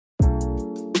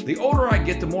The older I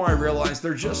get, the more I realize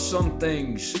there are just some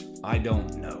things I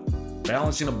don't know.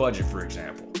 Balancing a budget, for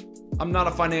example. I'm not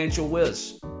a financial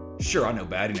whiz. Sure, I know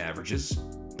batting averages,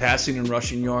 passing and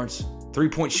rushing yards,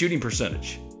 three-point shooting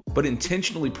percentage. But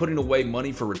intentionally putting away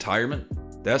money for retirement?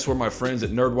 That's where my friends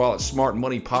at NerdWallet's Smart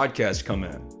Money Podcast come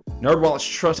in. NerdWallet's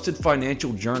trusted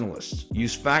financial journalists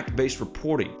use fact-based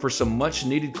reporting for some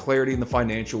much-needed clarity in the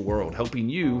financial world, helping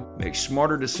you make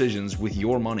smarter decisions with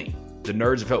your money. The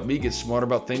nerds have helped me get smarter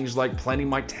about things like planning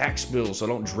my tax bill so I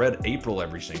don't dread April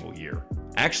every single year.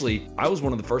 Actually, I was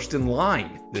one of the first in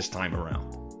line this time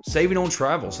around. Saving on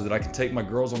travel so that I can take my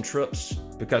girls on trips,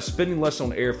 because spending less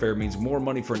on airfare means more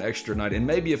money for an extra night and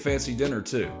maybe a fancy dinner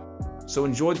too. So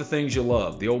enjoy the things you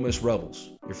love, the Ole Miss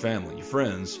Rebels, your family, your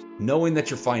friends, knowing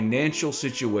that your financial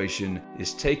situation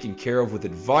is taken care of with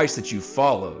advice that you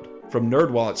followed from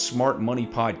NerdWallet's Smart Money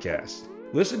Podcast.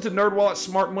 Listen to NerdWallet's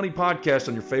Smart Money Podcast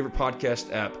on your favorite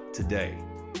podcast app today.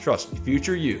 Trust me,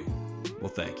 future you will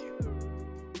thank you.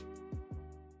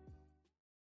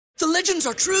 The legends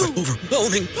are true. But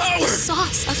overwhelming power! The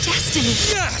sauce of destiny.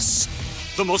 Yes!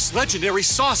 The most legendary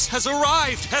sauce has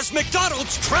arrived as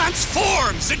McDonald's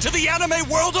transforms into the anime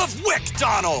world of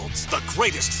WickDonald's. The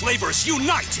greatest flavors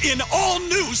unite in all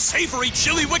new savory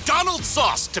chili McDonald's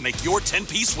sauce to make your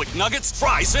 10-piece Wick Nuggets,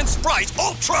 fries, and Sprite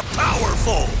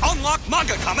ultra-powerful. Unlock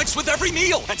manga comics with every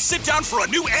meal and sit down for a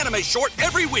new anime short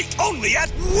every week only at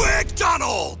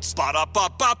WickDonald's.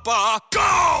 Ba-da-ba-ba-ba,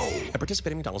 go! At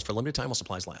participating McDonald's for a limited time while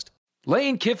supplies last.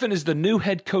 Lane Kiffin is the new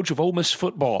head coach of Ole Miss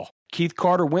football. Keith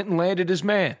Carter went and landed his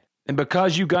man. And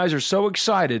because you guys are so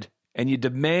excited and you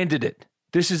demanded it,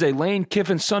 this is a Lane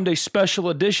Kiffin Sunday special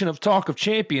edition of Talk of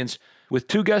Champions with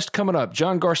two guests coming up,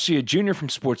 John Garcia Jr. from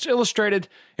Sports Illustrated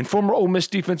and former Ole Miss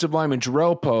defensive lineman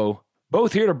Jerrell Powe,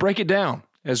 both here to break it down,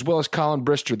 as well as Colin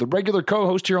Brister, the regular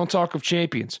co-host here on Talk of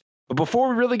Champions. But before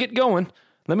we really get going,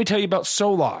 let me tell you about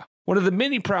Sola, one of the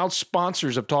many proud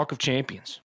sponsors of Talk of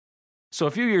Champions. So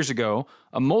a few years ago,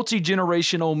 a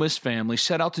multi-generation Ole Miss family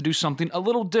set out to do something a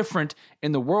little different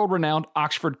in the world-renowned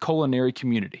Oxford culinary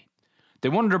community. They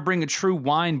wanted to bring a true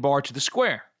wine bar to the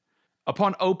square.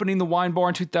 Upon opening the wine bar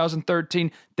in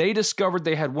 2013, they discovered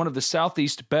they had one of the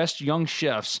Southeast's best young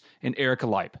chefs in Erica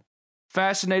Leip.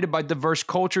 Fascinated by diverse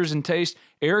cultures and tastes,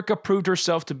 Erica proved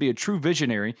herself to be a true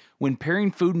visionary when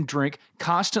pairing food and drink,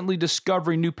 constantly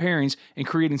discovering new pairings, and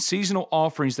creating seasonal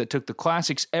offerings that took the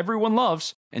classics everyone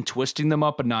loves and twisting them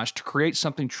up a notch to create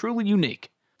something truly unique.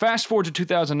 Fast forward to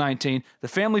 2019, the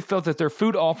family felt that their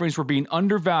food offerings were being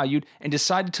undervalued and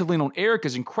decided to lean on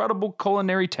Erica's incredible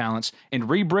culinary talents and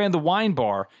rebrand the wine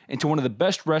bar into one of the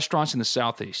best restaurants in the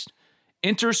Southeast.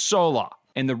 Enter Sola,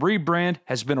 and the rebrand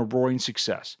has been a roaring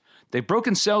success. They've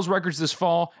broken sales records this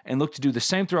fall and look to do the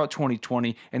same throughout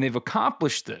 2020, and they've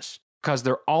accomplished this because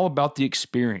they're all about the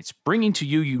experience, bringing to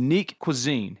you unique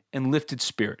cuisine and lifted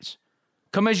spirits.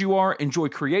 Come as you are, enjoy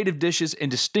creative dishes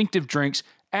and distinctive drinks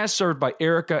as served by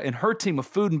Erica and her team of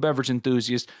food and beverage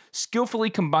enthusiasts, skillfully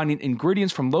combining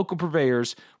ingredients from local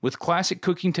purveyors with classic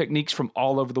cooking techniques from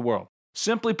all over the world.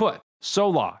 Simply put,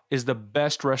 Sola is the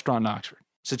best restaurant in Oxford.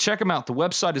 So check them out. The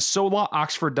website is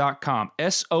solaoxford.com,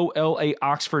 S-O-L-A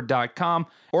Oxford.com,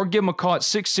 or give them a call at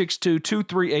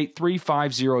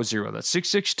 662-238-3500. That's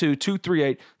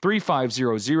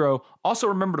 662-238-3500. Also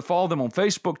remember to follow them on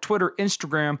Facebook, Twitter,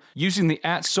 Instagram, using the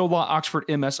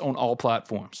 @SolaOxfordMS on all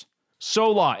platforms.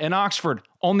 Sola in Oxford,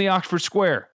 on the Oxford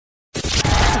Square.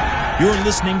 You're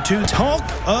listening to Talk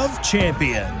of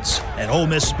Champions, an Ole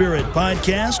Miss Spirit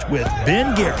podcast with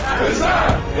Ben Garrett. It's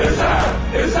time.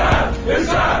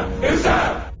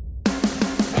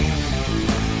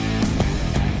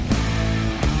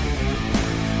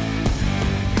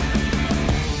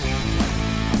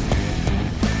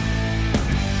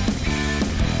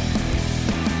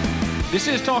 This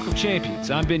is Talk of Champions.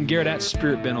 I'm Ben Garrett at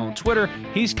Spirit Ben on Twitter.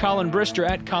 He's Colin Brister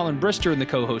at Colin Brister in the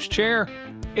co-host chair.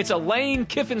 It's a Lane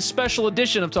Kiffin special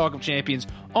edition of Talk of Champions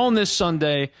on this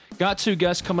Sunday. Got two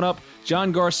guests coming up,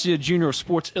 John Garcia Jr. of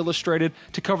Sports Illustrated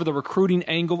to cover the recruiting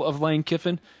angle of Lane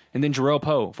Kiffin, and then Jerrell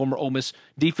Powe, former Ole Miss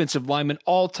defensive lineman,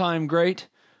 all-time great,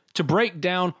 to break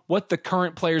down what the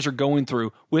current players are going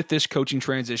through with this coaching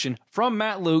transition from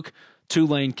Matt Luke to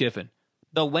Lane Kiffin.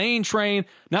 The Lane train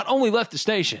not only left the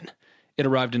station, it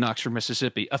arrived in Oxford,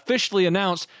 Mississippi, officially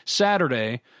announced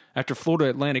Saturday after Florida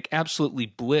Atlantic absolutely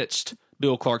blitzed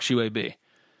Bill Clark's UAB.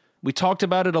 We talked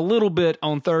about it a little bit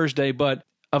on Thursday, but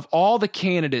of all the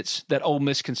candidates that Ole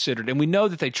Miss considered, and we know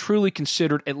that they truly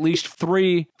considered at least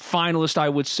three finalists, I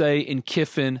would say, in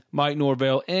Kiffin, Mike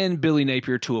Norvell, and Billy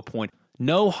Napier to a point.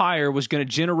 No hire was going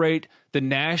to generate the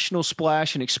national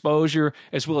splash and exposure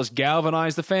as well as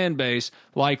galvanize the fan base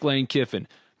like Lane Kiffin.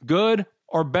 Good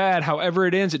or bad, however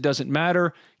it ends, it doesn't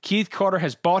matter. Keith Carter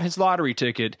has bought his lottery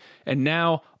ticket, and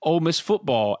now Ole Miss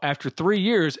football, after 3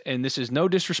 years, and this is no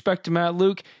disrespect to Matt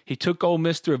Luke, he took Ole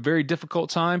Miss through a very difficult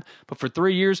time, but for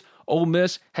 3 years, Ole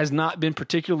Miss has not been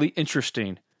particularly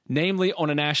interesting, namely on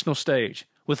a national stage.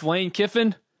 With Lane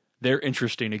Kiffin, they're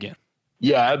interesting again.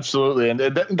 Yeah, absolutely. And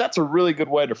that's a really good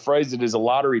way to phrase it, as a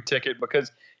lottery ticket,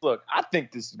 because, look, I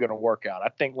think this is going to work out. I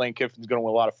think Lane Kiffin's going to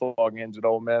win a lot of football games at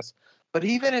Ole Miss. But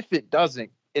even if it doesn't,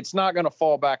 it's not going to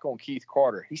fall back on Keith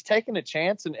Carter. He's taking a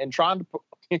chance and trying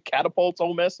to catapult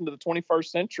Ole Miss into the 21st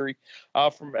century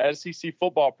from SEC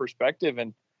football perspective.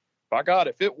 And by God,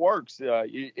 if it works,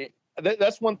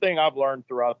 that's one thing I've learned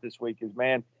throughout this week is,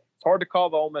 man, it's hard to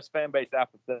call the Ole Miss fan base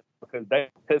apathetic because they're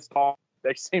pissed off.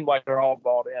 They seem like they're all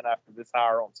bought in after this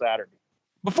hire on Saturday.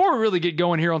 Before we really get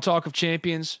going here on Talk of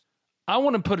Champions, I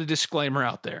want to put a disclaimer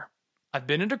out there. I've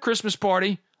been at a Christmas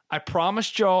party. I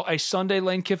promised y'all a Sunday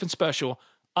Lane Kiffin special.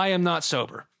 I am not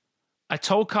sober. I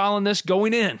told Colin this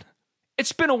going in.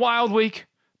 It's been a wild week,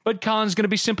 but Colin's going to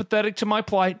be sympathetic to my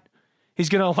plight. He's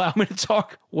going to allow me to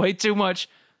talk way too much.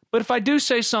 But if I do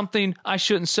say something I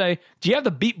shouldn't say, do you have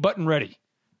the beep button ready?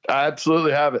 I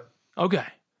absolutely have it. Okay.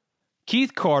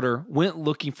 Keith Carter went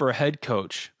looking for a head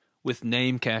coach with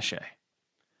name cachet.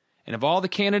 And of all the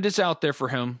candidates out there for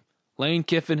him, Lane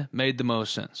Kiffin made the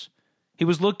most sense. He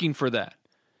was looking for that.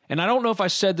 And I don't know if I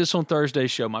said this on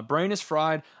Thursday's show. My brain is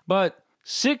fried, but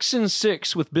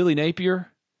 6-6 with Billy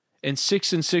Napier and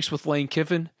 6-6 with Lane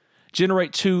Kiffin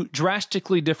generate two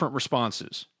drastically different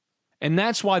responses. And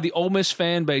that's why the Ole Miss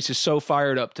fan base is so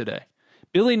fired up today.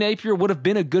 Billy Napier would have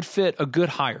been a good fit, a good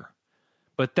hire.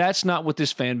 But that's not what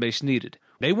this fan base needed.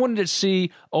 They wanted to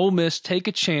see Ole Miss take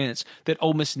a chance that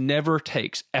Ole Miss never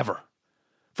takes, ever.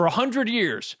 For 100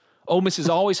 years, Ole Miss has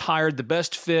always hired the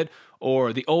best fit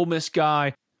or the Ole Miss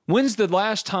guy. When's the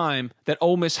last time that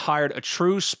Ole Miss hired a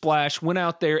true splash, went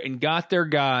out there and got their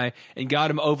guy and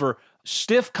got him over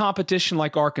stiff competition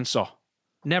like Arkansas?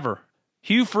 Never.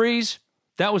 Hugh Freeze,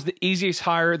 that was the easiest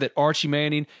hire that Archie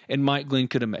Manning and Mike Glenn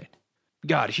could have made.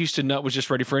 God, Houston Nutt was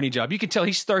just ready for any job. You can tell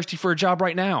he's thirsty for a job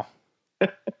right now.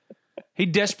 He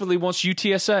desperately wants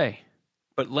UTSA.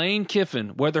 But Lane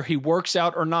Kiffin, whether he works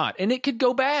out or not, and it could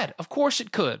go bad. Of course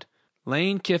it could.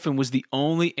 Lane Kiffin was the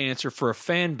only answer for a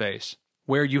fan base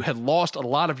where you had lost a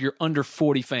lot of your under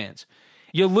 40 fans.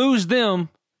 You lose them,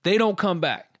 they don't come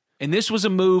back. And this was a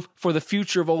move for the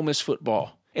future of Ole Miss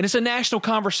football. And it's a national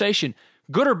conversation.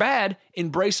 Good or bad,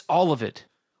 embrace all of it.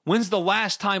 When's the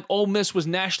last time Ole Miss was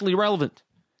nationally relevant?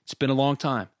 It's been a long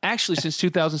time. Actually, since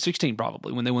 2016,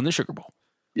 probably, when they won the Sugar Bowl.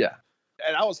 Yeah.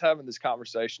 And I was having this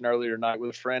conversation earlier tonight with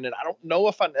a friend, and I don't know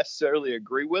if I necessarily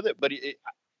agree with it, but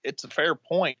it's a fair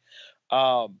point.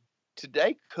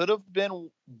 Today could have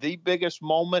been the biggest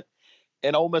moment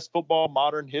in Ole Miss football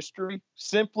modern history,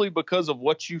 simply because of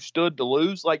what you stood to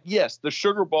lose. Like, yes, the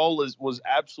Sugar Bowl was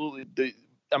absolutely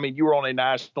you were on a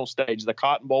national stage, the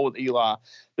Cotton Bowl with Eli,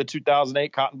 the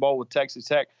 2008 Cotton Bowl with Texas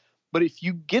Tech. But if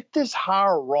you get this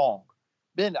hire wrong,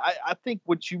 Ben, I think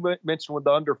what you mentioned with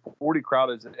the under 40 crowd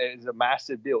is a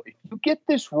massive deal. If you get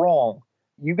this wrong,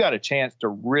 you got a chance to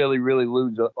really, really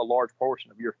lose a large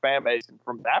portion of your fan base. And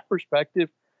from that perspective,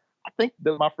 I think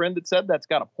that my friend that said that's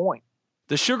got a point.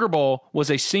 The Sugar Bowl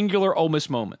was a singular Ole Miss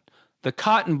moment. The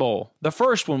Cotton Bowl, the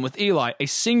first one with Eli, a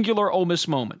singular Ole Miss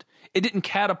moment. It didn't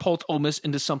catapult Ole Miss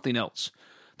into something else.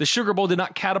 The Sugar Bowl did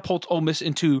not catapult Ole Miss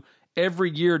into every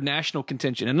year national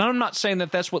contention. And I'm not saying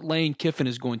that that's what Lane Kiffin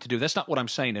is going to do. That's not what I'm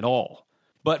saying at all.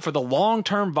 But for the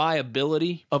long-term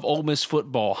viability of Ole Miss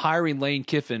football, hiring Lane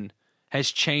Kiffin has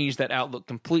changed that outlook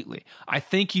completely. I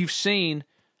think you've seen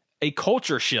a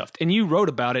culture shift, and you wrote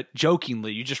about it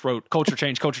jokingly. You just wrote culture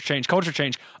change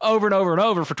over and over and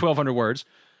over for 1,200 words.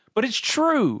 But it's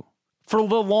true. For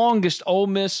the longest, Ole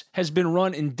Miss has been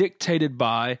run and dictated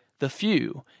by the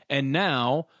few. And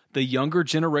now the younger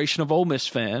generation of Ole Miss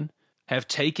fan have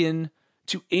taken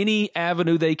to any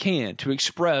avenue they can to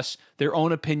express their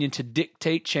own opinion, to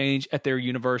dictate change at their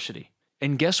university.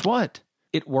 And guess what?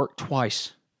 It worked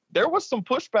twice. There was some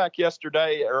pushback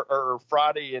yesterday or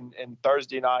Friday and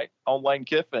Thursday night on Lane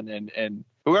Kiffin. And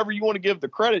whoever you want to give the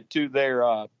credit to there,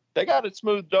 they got it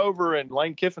smoothed over, and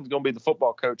Lane Kiffin's going to be the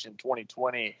football coach in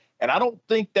 2020. And I don't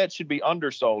think that should be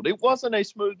undersold. It wasn't a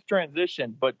smooth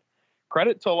transition, but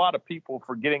credit to a lot of people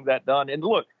for getting that done. And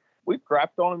look, we've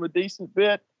crapped on him a decent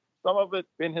bit. Some of it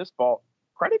been his fault.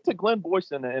 Credit to Glenn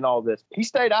Boyson in all this. He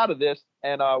stayed out of this,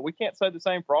 and we can't say the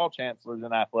same for all chancellors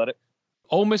in athletics.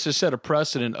 Ole Miss has set a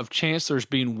precedent of chancellors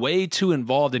being way too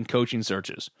involved in coaching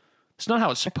searches. It's not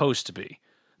how it's supposed to be.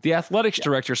 The athletics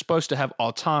director is supposed to have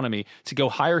autonomy to go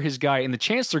hire his guy, and the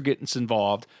chancellor gets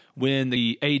involved when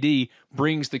the AD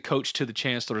brings the coach to the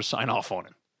chancellor to sign off on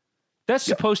him. That's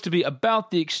supposed to be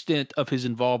about the extent of his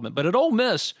involvement. But at Ole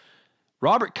Miss,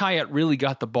 Robert Kayette really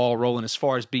got the ball rolling as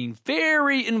far as being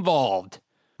very involved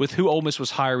with who Ole Miss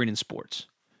was hiring in sports.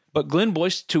 But Glenn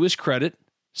Boyce, to his credit,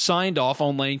 signed off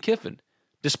on Lane Kiffin,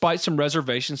 despite some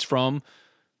reservations from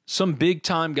some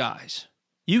big-time guys.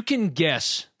 You can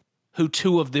guess who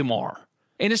two of them are.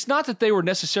 And it's not that they were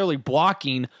necessarily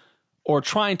blocking or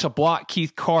trying to block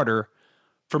Keith Carter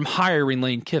from hiring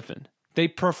Lane Kiffin. They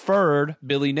preferred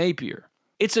Billy Napier.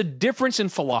 It's a difference in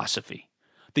philosophy.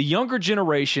 The younger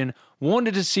generation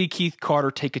wanted to see Keith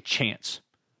Carter take a chance.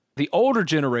 The older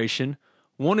generation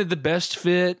wanted the best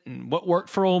fit and what worked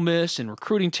for Ole Miss in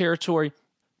recruiting territory.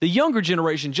 The younger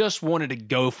generation just wanted to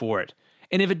go for it.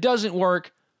 And if it doesn't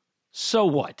work, so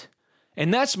what?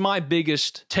 And that's my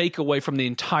biggest takeaway from the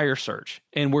entire search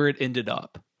and where it ended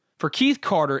up. For Keith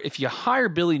Carter, if you hire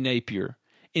Billy Napier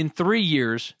in 3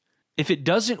 years, if it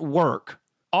doesn't work,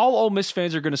 all Ole Miss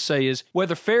fans are going to say is,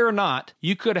 whether fair or not,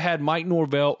 you could have had Mike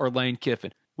Norvell or Lane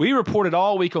Kiffin. We reported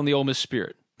all week on the Ole Miss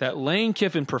Spirit that Lane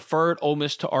Kiffin preferred Ole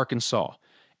Miss to Arkansas.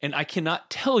 And I cannot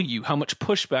tell you how much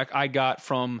pushback I got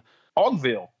from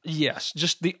Ogville. Yes,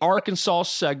 just the Arkansas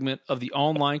segment of the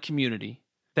online community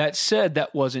that said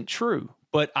that wasn't true.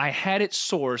 But I had it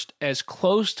sourced as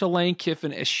close to Lane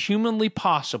Kiffin as humanly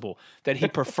possible, that he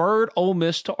preferred Ole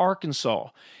Miss to Arkansas.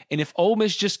 And if Ole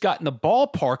Miss just got in the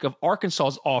ballpark of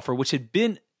Arkansas's offer, which had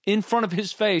been in front of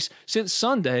his face since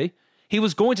Sunday, he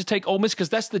was going to take Ole Miss because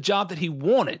that's the job that he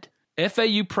wanted.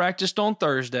 FAU practiced on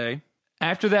Thursday.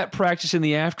 After that practice in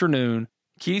the afternoon,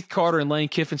 Keith Carter and Lane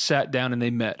Kiffin sat down and they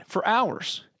met for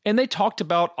hours. And they talked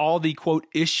about all the, quote,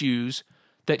 issues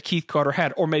that Keith Carter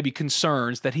had, or maybe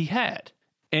concerns that he had.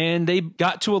 And they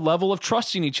got to a level of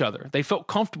trusting each other. They felt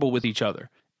comfortable with each other.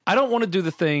 I don't want to do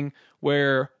the thing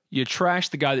where you trash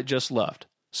the guy that just left.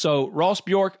 So Ross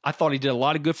Bjork, I thought he did a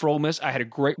lot of good for Ole Miss. I had a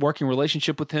great working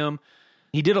relationship with him.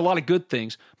 He did a lot of good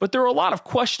things, but there were a lot of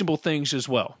questionable things as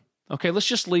well. Okay, let's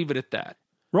just leave it at that.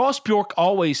 Ross Bjork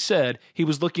always said he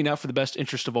was looking out for the best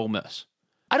interest of Ole Miss.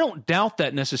 I don't doubt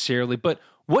that necessarily, but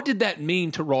what did that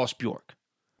mean to Ross Bjork?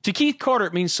 To Keith Carter,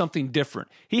 it means something different.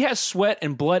 He has sweat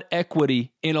and blood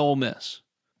equity in Ole Miss.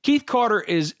 Keith Carter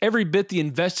is every bit the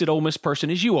invested Ole Miss person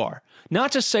as you are.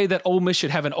 Not to say that Ole Miss should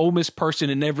have an Ole Miss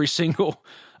person in every single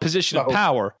position of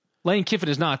power. Lane Kiffin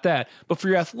is not that. But for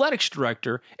your athletics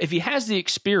director, if he has the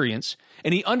experience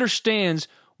and he understands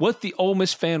what the Ole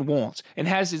Miss fan wants and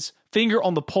has his finger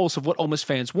on the pulse of what Ole Miss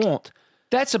fans want,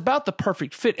 that's about the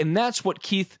perfect fit. And that's what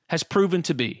Keith has proven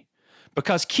to be.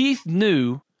 Because Keith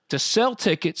knew to sell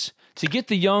tickets, to get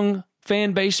the young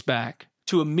fan base back,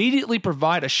 to immediately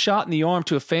provide a shot in the arm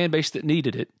to a fan base that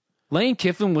needed it, Lane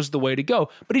Kiffin was the way to go.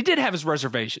 But he did have his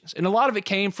reservations, and a lot of it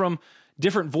came from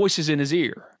different voices in his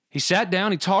ear. He sat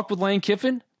down, he talked with Lane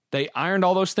Kiffin, they ironed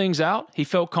all those things out, he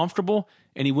felt comfortable,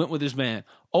 and he went with his man.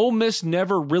 Ole Miss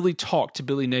never really talked to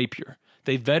Billy Napier.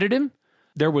 They vetted him.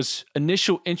 There was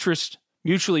initial interest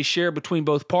mutually shared between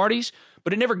both parties,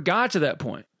 but it never got to that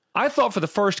point. I thought for the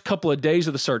first couple of days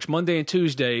of the search, Monday and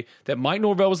Tuesday, that Mike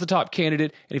Norvell was the top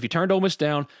candidate, and if he turned Ole Miss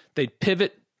down, they'd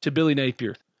pivot to Billy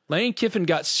Napier. Lane Kiffin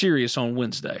got serious on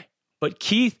Wednesday, but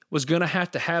Keith was going to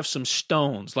have some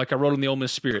stones, like I wrote in the Ole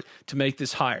Miss Spirit, to make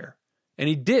this hire. And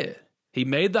he did. He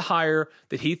made the hire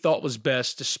that he thought was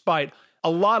best, despite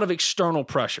a lot of external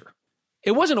pressure.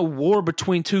 It wasn't a war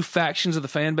between two factions of the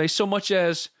fan base so much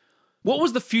as, what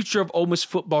was the future of Ole Miss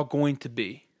football going to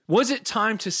be? Was it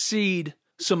time to cede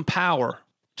some power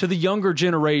to the younger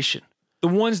generation, the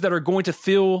ones that are going to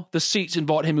fill the seats in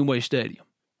Vaught-Hemingway Stadium?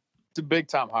 It's a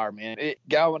big-time hire, man.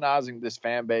 Galvanizing this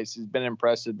fan base has been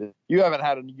impressive. You haven't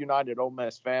had a united Ole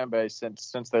Miss fan base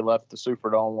since they left the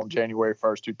Superdome on January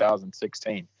 1st,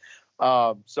 2016.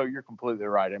 So you're completely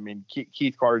right. I mean,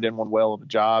 Keith Carter did one well of a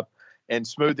job in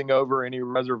smoothing over any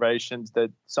reservations that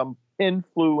some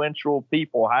influential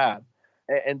people had.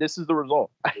 And this is the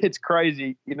result. It's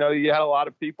crazy. You know, you had a lot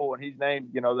of people when he's named,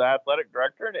 the athletic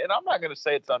director. And I'm not going to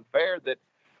say it's unfair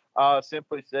that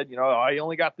simply said, he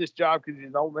only got this job because he's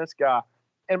an Ole Miss guy.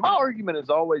 And my argument has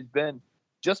always been,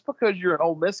 just because you're an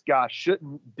Ole Miss guy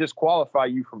shouldn't disqualify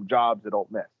you from jobs at Ole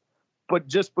Miss. But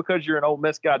just because you're an Ole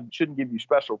Miss guy shouldn't give you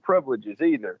special privileges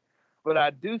either. But I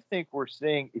do think we're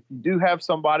seeing, if you do have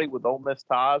somebody with Ole Miss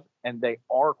ties and they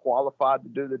are qualified to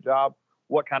do the job,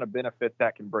 what kind of benefit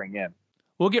that can bring in.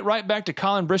 We'll get right back to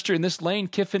Colin Brister in this Lane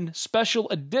Kiffin special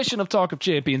edition of Talk of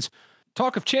Champions.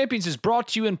 Talk of Champions is brought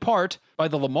to you in part by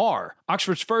the Lamar,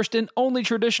 Oxford's first and only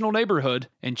traditional neighborhood,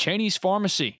 and Cheney's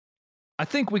Pharmacy. I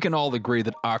think we can all agree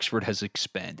that Oxford has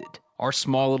expanded. Our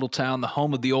small little town, the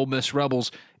home of the Ole Miss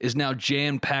Rebels, is now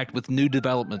jam-packed with new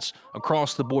developments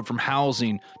across the board, from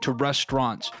housing to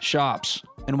restaurants, shops.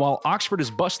 And while Oxford is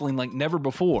bustling like never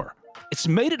before, it's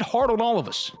made it hard on all of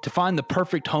us to find the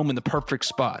perfect home in the perfect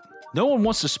spot. No one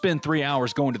wants to spend 3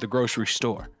 hours going to the grocery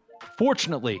store.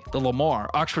 Fortunately, the Lamar,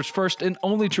 Oxford's first and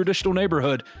only traditional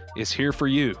neighborhood, is here for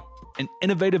you. An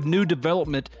innovative new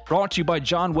development brought to you by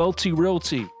John Welty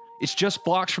Realty. It's just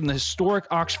blocks from the historic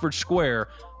Oxford Square,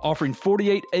 offering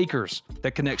 48 acres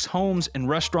that connects homes and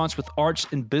restaurants with arts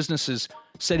and businesses,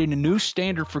 setting a new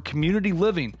standard for community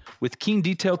living with keen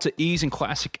detail to ease and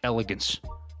classic elegance.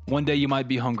 One day you might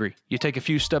be hungry. You take a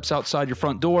few steps outside your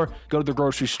front door, go to the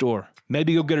grocery store.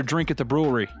 Maybe go get a drink at the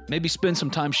brewery. Maybe spend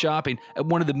some time shopping at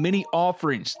one of the many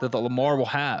offerings that the Lamar will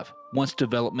have once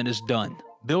development is done.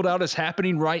 Build out is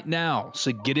happening right now,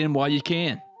 so get in while you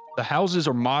can. The houses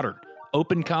are modern,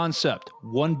 open concept,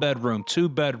 1 bedroom, 2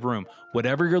 bedroom.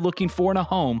 Whatever you're looking for in a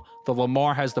home, the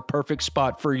Lamar has the perfect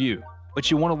spot for you.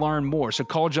 But you want to learn more, so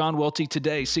call John Welty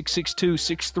today,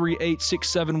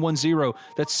 662-638-6710.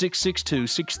 That's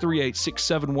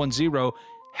 662-638-6710.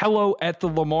 Hello at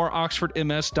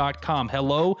thelamaroxfordms.com.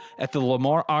 Hello at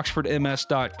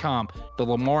thelamaroxfordms.com. The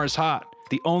Lamar is hot.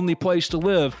 The only place to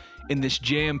live in this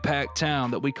jam-packed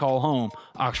town that we call home,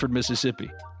 Oxford,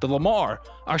 Mississippi. The Lamar,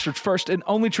 Oxford's first and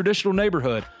only traditional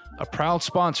neighborhood, a proud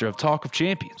sponsor of Talk of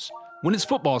Champions. When it's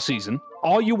football season,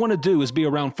 all you want to do is be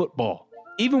around football.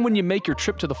 Even when you make your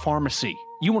trip to the pharmacy,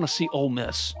 you want to see Ole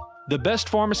Miss. The best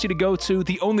pharmacy to go to,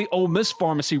 the only Ole Miss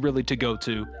pharmacy really to go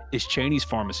to, is Cheney's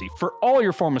Pharmacy for all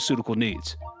your pharmaceutical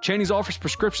needs. Cheney's offers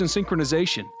prescription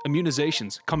synchronization,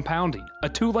 immunizations, compounding, a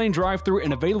 2-lane drive-thru,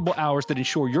 and available hours that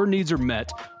ensure your needs are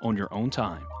met on your own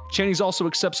time. Cheney's also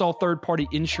accepts all third-party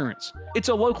insurance. It's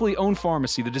a locally owned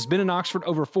pharmacy that has been in Oxford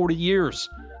over 40 years.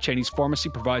 Cheney's Pharmacy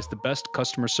provides the best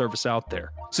customer service out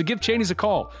there. So give Cheney's a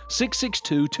call,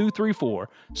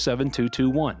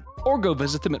 662-234-7221. Or go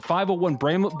visit them at 501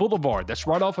 Bramlett Boulevard. That's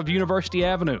right off of University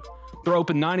Avenue. They're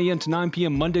open 9 a.m. to 9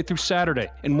 p.m. Monday through Saturday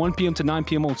and 1 p.m. to 9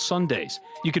 p.m. on Sundays.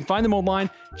 You can find them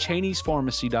online,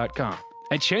 Cheney'sPharmacy.com.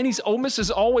 At Cheney's, Ole Miss is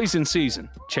always in season.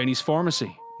 Cheney's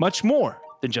Pharmacy, much more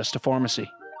than just a pharmacy.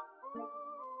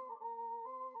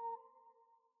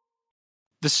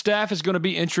 The staff is going to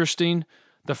be interesting.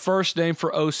 The first name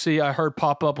for OC I heard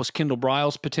pop up was Kendall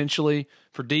Briles potentially.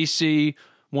 For DC,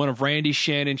 one of Randy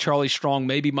Shannon, Charlie Strong,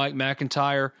 maybe Mike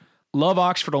McIntyre. Love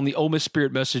Oxford on the Ole Miss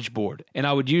Spirit message board. And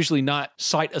I would usually not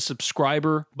cite a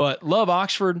subscriber, but Love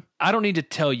Oxford, I don't need to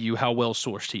tell you how well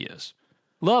sourced he is.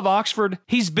 Love Oxford,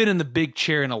 he's been in the big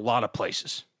chair in a lot of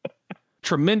places.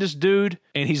 Tremendous dude,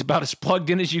 and he's about as plugged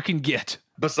in as you can get.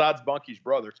 Besides Bunky's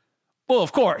brother. Well,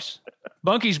 of course.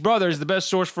 Bunky's brother is the best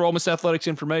source for Ole Miss athletics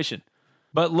information.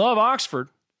 But Love Oxford,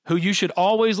 who you should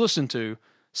always listen to,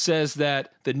 says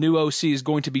that the new OC is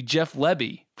going to be Jeff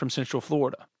Lebby from Central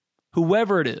Florida.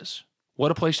 Whoever it is,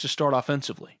 what a place to start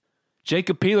offensively.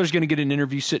 Jacob Peeler is going to get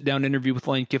an sit-down interview with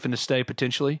Lane Kiffin to stay,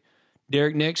 potentially.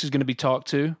 Derek Nix is going to be talked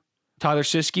to. Tyler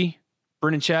Siskey,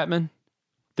 Brennan Chapman.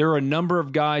 There are a number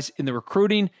of guys in the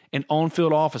recruiting and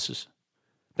on-field offices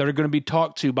that are going to be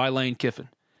talked to by Lane Kiffin.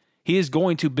 He is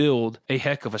going to build a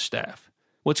heck of a staff.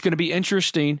 What's going to be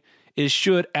interesting is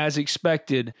should, as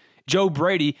expected, Joe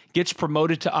Brady gets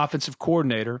promoted to offensive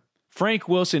coordinator, Frank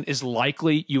Wilson is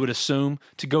likely, you would assume,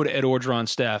 to go to Ed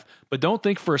Orgeron's staff. But don't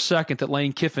think for a second that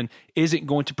Lane Kiffin isn't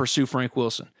going to pursue Frank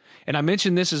Wilson. And I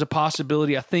mentioned this as a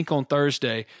possibility, I think, on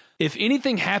Thursday. If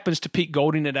anything happens to Pete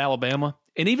Golding at Alabama,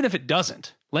 and even if it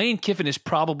doesn't, Lane Kiffin is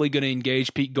probably going to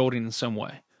engage Pete Golding in some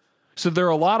way. So there are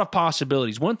a lot of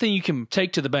possibilities. One thing you can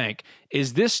take to the bank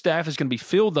is this staff is going to be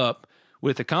filled up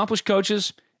with accomplished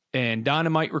coaches and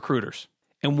dynamite recruiters.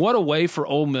 And what a way for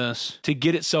Ole Miss to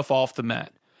get itself off the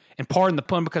mat. And pardon the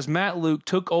pun, because Matt Luke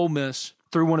took Ole Miss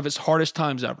through one of its hardest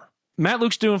times ever. Matt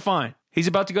Luke's doing fine. He's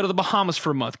about to go to the Bahamas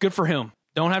for a month. Good for him.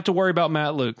 Don't have to worry about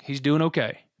Matt Luke. He's doing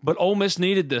okay. But Ole Miss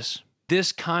needed this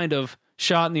kind of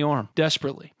shot in the arm,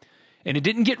 desperately. And it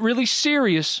didn't get really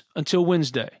serious until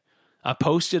Wednesday. I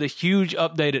posted a huge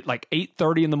update at like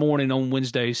 8:30 in the morning on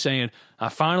Wednesday saying, I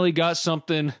finally got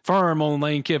something firm on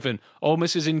Lane Kiffin. Ole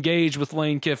Miss is engaged with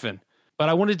Lane Kiffin. But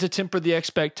I wanted to temper the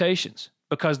expectations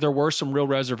because there were some real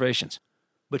reservations.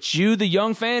 But you, the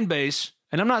young fan base,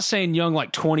 and I'm not saying young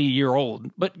like 20-year-old,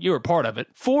 but you're a part of it,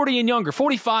 40 and younger,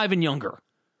 45 and younger,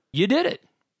 you did it.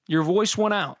 Your voice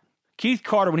went out. Keith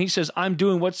Carter, when he says, I'm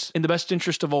doing what's in the best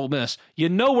interest of Ole Miss, you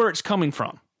know where it's coming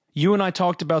from. You and I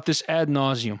talked about this ad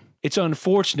nauseum. It's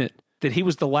unfortunate that he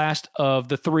was the last of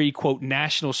the 3, quote,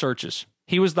 national searches.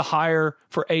 He was the hire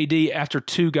for AD after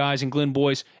 2 guys in Glenn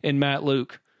Boyce and Matt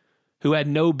Luke. who had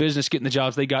no business getting the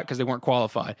jobs they got because they weren't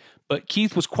qualified. But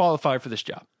Keith was qualified for this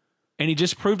job, and he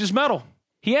just proved his mettle.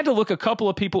 He had to look a couple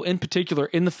of people in particular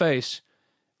in the face,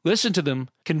 listen to them,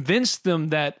 convince them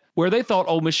that where they thought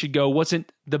Ole Miss should go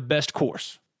wasn't the best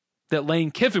course, that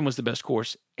Lane Kiffin was the best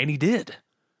course, and he did.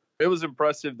 It was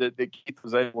impressive that Keith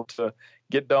was able to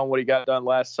get done what he got done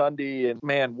last Sunday. And,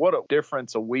 man, what a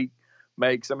difference a week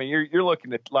makes. I mean, you're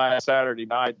looking at last Saturday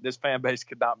night. This fan base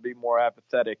could not be more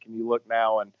apathetic. And you look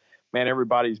now and, man,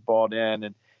 everybody's bought in.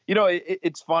 And, you know,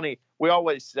 it's funny. We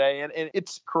always say, and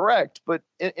it's correct, but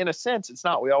in a sense, it's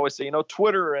not. We always say, you know,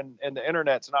 Twitter and the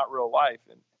Internet's not real life.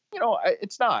 And, you know,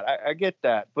 it's not. I get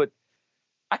that. But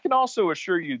I can also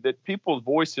assure you that people's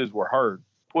voices were heard,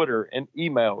 Twitter and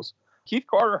emails. Keith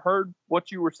Carter heard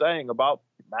what you were saying about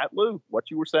Matt Lue, what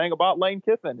you were saying about Lane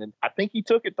Kiffin, and I think he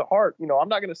took it to heart. You know, I'm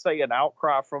not going to say an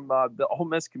outcry from the Ole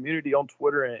Miss community on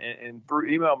Twitter and through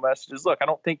email messages. Look, I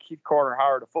don't think Keith Carter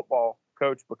hired a football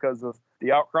coach because of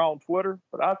the outcry on Twitter,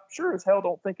 but I sure as hell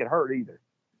don't think it hurt either.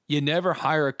 You never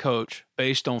hire a coach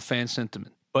based on fan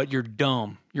sentiment, but you're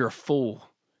dumb. You're a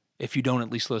fool if you don't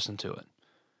at least listen to it.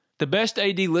 The best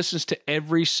AD listens to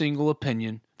every single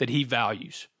opinion that he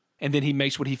values, and then he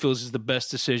makes what he feels is the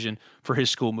best decision for his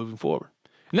school moving forward.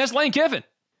 And that's Lane Kiffin.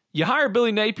 You hire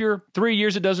Billy Napier, 3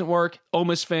 years it doesn't work. Ole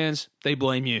Miss fans, they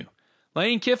blame you.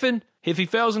 Lane Kiffin, if he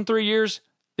fails in 3 years,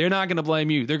 they're not going to blame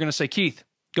you. They're going to say, Keith,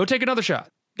 go take another shot.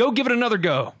 Go give it another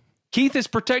go. Keith has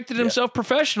protected himself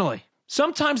professionally.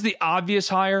 Sometimes the obvious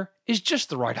hire is just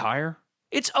the right hire.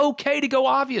 It's okay to go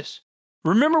obvious.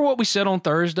 Remember what we said on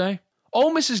Thursday?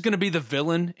 Ole Miss is going to be the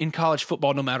villain in college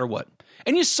football no matter what.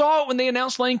 And you saw it when they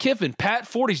announced Lane Kiffin, Pat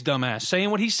Forty's dumbass,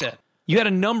 saying what he said. You had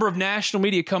a number of national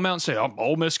media come out and say, oh,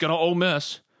 Ole Miss going to Ole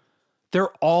Miss.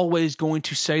 They're always going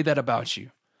to say that about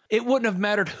you. It wouldn't have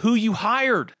mattered who you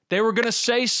hired. They were going to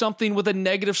say something with a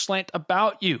negative slant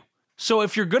about you. So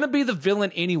if you're going to be the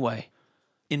villain anyway,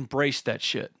 embrace that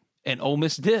shit. And Ole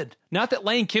Miss did. Not that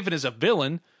Lane Kiffin is a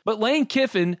villain, but Lane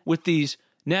Kiffin, with these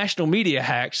national media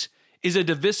hacks, is a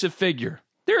divisive figure.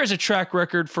 There is a track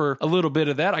record for a little bit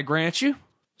of that, I grant you.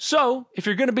 So, if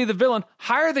you're going to be the villain,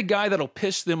 hire the guy that'll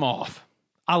piss them off.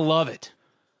 I love it.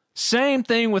 Same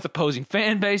thing with opposing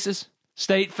fan bases,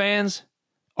 State fans,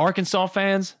 Arkansas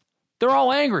fans. They're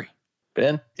all angry.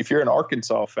 Ben, if you're an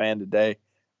Arkansas fan today,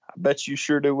 I bet you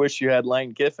sure do wish you had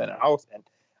Lane Kiffin.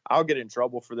 I'll get in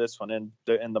trouble for this one in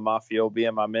the Mafia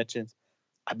being my mentions.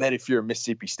 I bet if you're a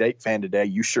Mississippi State fan today,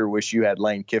 you sure wish you had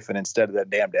Lane Kiffin instead of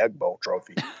that damn Egg Bowl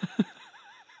trophy.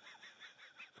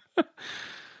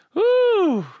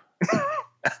 Woo!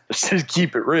 Let's just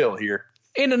keep it real here.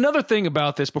 And another thing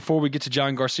about this before we get to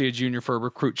John Garcia Jr. for a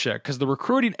recruit check, because the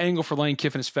recruiting angle for Lane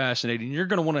Kiffin is fascinating. You're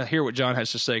going to want to hear what John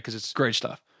has to say because it's great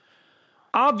stuff.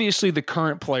 Obviously, the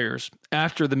current players,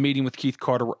 after the meeting with Keith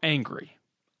Carter, were angry.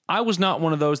 I was not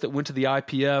one of those that went to the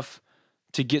IPF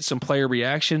to get some player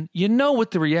reaction. You know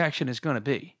what the reaction is going to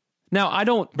be. Now, I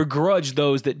don't begrudge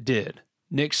those that did.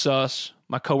 Nick Suss,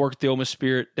 my coworker at the Ole Miss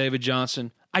Spirit, David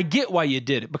Johnson. I get why you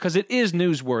did it because it is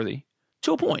newsworthy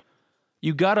to a point.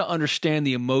 You got to understand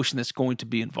the emotion that's going to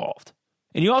be involved.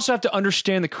 And you also have to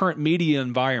understand the current media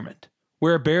environment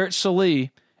where Barrett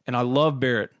Sallee, and I love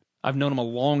Barrett. I've known him a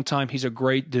long time. He's a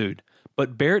great dude.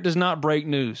 But Barrett does not break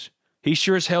news. He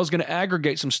sure as hell is going to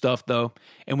aggregate some stuff, though.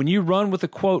 And when you run with a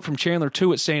quote from Chandler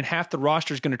Tuitt saying half the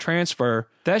roster is going to transfer,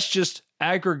 that's just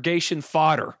aggregation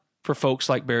fodder for folks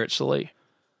like Barrett Sallee.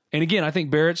 And again, I think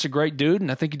Barrett's a great dude,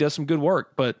 and I think he does some good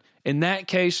work. But in that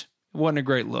case, it wasn't a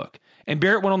great look. And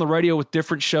Barrett went on the radio with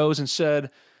different shows and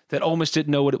said that Ole Miss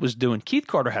didn't know what it was doing. Keith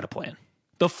Carter had a plan.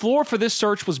 The floor for this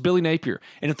search was Billy Napier.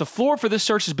 And if the floor for this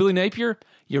search is Billy Napier,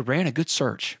 you ran a good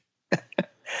search.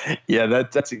 Yeah,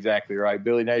 that's exactly right.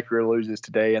 Billy Napier loses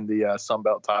today in the Sun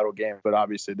Belt title game, but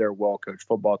obviously they're a well-coached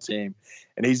football team,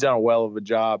 and he's done a well of a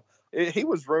job. He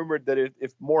was rumored that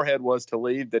if Moorhead was to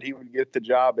leave, that he would get the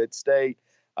job at State.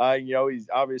 He's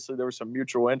obviously there was some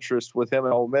mutual interest with him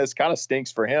and Ole Miss. Kind of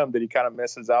stinks for him that he kind of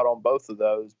misses out on both of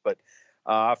those, but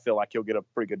I feel like he'll get a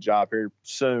pretty good job here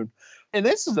soon. And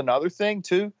this is another thing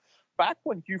too. Back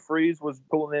when Hugh Freeze was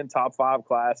pulling in top 5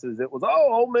 classes, it was,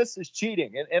 Ole Miss is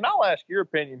cheating. And I'll ask your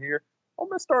opinion here. Ole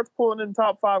Miss starts pulling in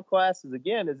top 5 classes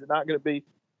again. Is it not going to be,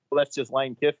 well, that's just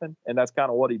Lane Kiffin, and that's kind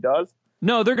of what he does?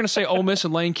 No, they're going to say Ole Miss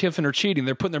and Lane Kiffin are cheating.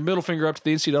 They're putting their middle finger up to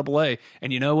the NCAA.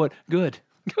 And you know what? Good.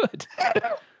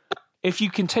 If you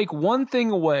can take one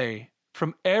thing away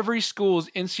from every school's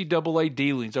NCAA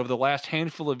dealings over the last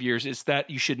handful of years, it's that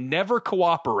you should never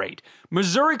cooperate.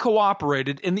 Missouri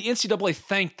cooperated, and the NCAA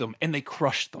thanked them, and they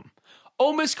crushed them.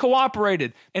 Ole Miss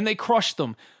cooperated, and they crushed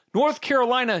them. North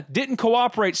Carolina didn't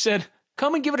cooperate, said,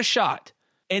 come and give it a shot.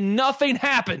 And nothing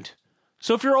happened.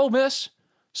 So if you're Ole Miss,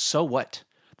 so what?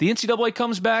 The NCAA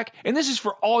comes back, and this is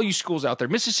for all you schools out there,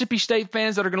 Mississippi State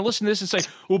fans that are going to listen to this and say,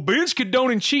 well, Ben's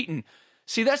condoning cheating.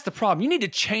 See, that's the problem. You need to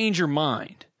change your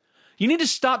mind. You need to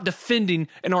stop defending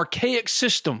an archaic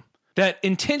system that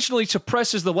intentionally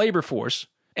suppresses the labor force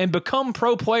and become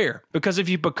pro player. Because if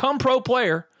you become pro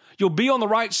player, you'll be on the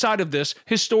right side of this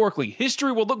historically.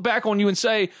 History will look back on you and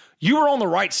say, you were on the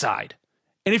right side.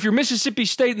 And if you're Mississippi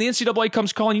State and the NCAA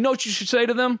comes calling, you know what you should say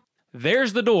to them?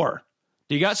 There's the door.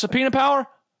 Do you got subpoena power?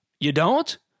 You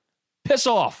don't? Piss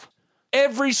off.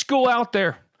 Every school out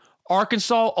there,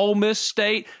 Arkansas, Ole Miss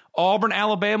State, Auburn,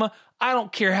 Alabama, I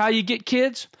don't care how you get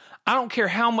kids. I don't care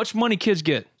how much money kids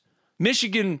get.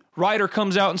 Michigan writer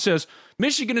comes out and says,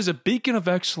 Michigan is a beacon of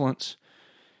excellence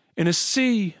in a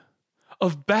sea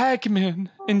of bagmen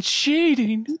and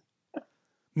cheating.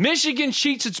 Michigan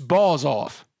cheats its balls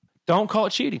off. Don't call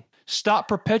it cheating. Stop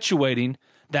perpetuating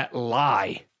that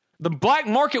lie. The black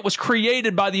market was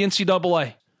created by the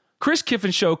NCAA. Chris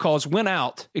Kiffin's show calls Went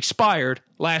Out expired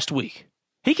last week.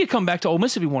 He could come back to Ole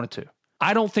Miss if he wanted to.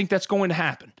 I don't think that's going to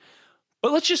happen.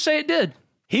 But let's just say it did.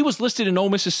 He was listed in Ole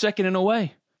Miss's second in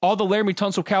OA. All the Laramie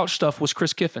Tunsil couch stuff was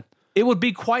Chris Kiffin. It would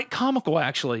be quite comical,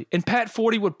 actually. And Pat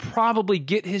Forty would probably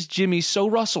get his jimmy so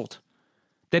rustled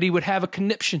that he would have a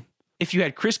conniption. If you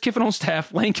had Chris Kiffin on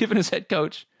staff, Lane Kiffin as head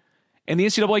coach, and the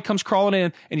NCAA comes crawling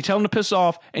in, and you tell him to piss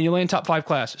off, and you land top 5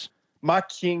 classes. My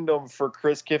kingdom for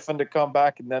Chris Kiffin to come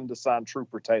back and then to sign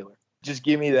Trooper Taylor. Just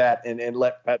give me that and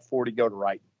let Pat Forty go to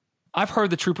Wright. I've heard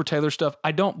the Trooper Taylor stuff.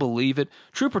 I don't believe it.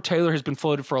 Trooper Taylor has been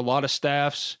floated for a lot of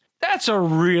staffs. That's a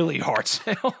really hard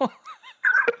sell.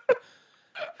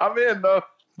 I'm in, though.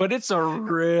 But it's a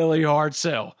really hard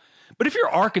sell. But if you're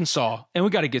Arkansas, and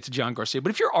we got to get to John Garcia, but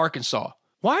if you're Arkansas,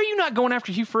 why are you not going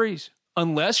after Hugh Freeze?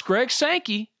 Unless Greg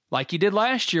Sankey, like he did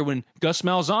last year when Gus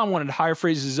Malzahn wanted to hire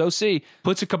Freeze as OC,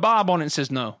 puts a kebab on it and says,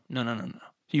 no.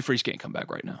 Hugh Freeze can't come back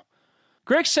right now.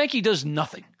 Greg Sankey does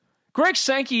nothing. Greg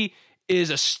Sankey is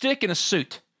a stick in a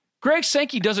suit. Greg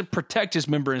Sankey doesn't protect his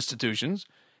member institutions.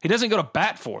 He doesn't go to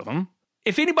bat for them.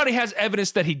 If anybody has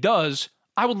evidence that he does,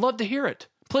 I would love to hear it.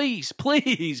 Please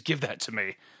give that to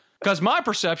me. Because my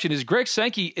perception is Greg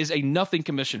Sankey is a nothing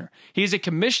commissioner. He is a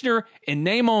commissioner in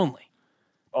name only.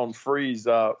 On Freeze,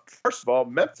 first of all,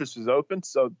 Memphis is open,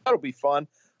 so that'll be fun.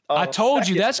 I told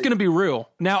you that's going to be real.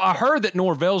 Now, I heard that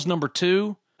Norvell's number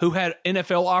 2, who had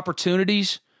NFL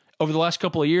opportunities over the last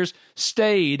couple of years,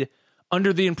 stayed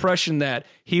under the impression that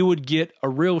he would get a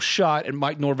real shot at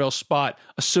Mike Norvell's spot,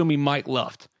 assuming Mike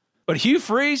left. But Hugh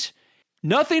Freeze,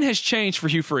 nothing has changed for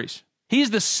Hugh Freeze. He's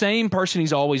the same person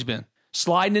he's always been.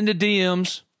 Sliding into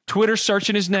DMs, Twitter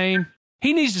searching his name.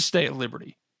 He needs to stay at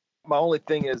Liberty. My only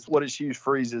thing is, what is Hugh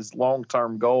Freeze's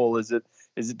long-term goal? Is it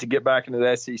to get back into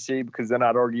the SEC? Because then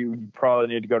I'd argue you probably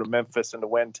need to go to Memphis and to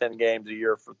win 10 games a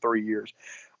year for 3 years.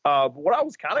 But what I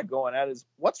was kind of going at is,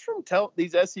 what's from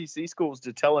these SEC schools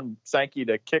to telling Sankey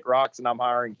to kick rocks and I'm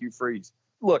hiring Hugh Freeze?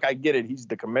 Look, I get it. He's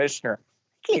the commissioner.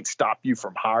 He can't stop you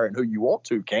from hiring who you want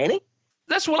to, can he?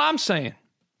 That's what I'm saying.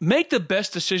 Make the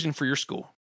best decision for your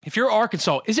school. If you're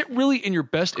Arkansas, is it really in your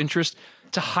best interest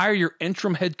to hire your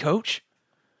interim head coach?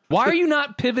 Why are you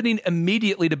not pivoting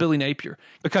immediately to Billy Napier?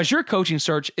 Because your coaching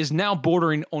search is now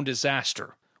bordering on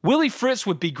disaster. Willie Fritz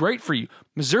would be great for you.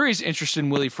 Missouri's interested in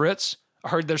Willie Fritz. I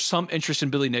heard there's some interest in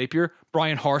Billy Napier.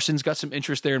 Brian Harson's got some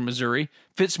interest there in Missouri.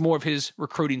 Fits more of his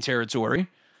recruiting territory.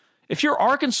 If you're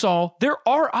Arkansas, there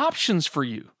are options for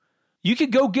you. You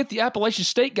could go get the Appalachian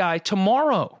State guy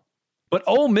tomorrow. But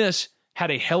Ole Miss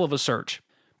had a hell of a search.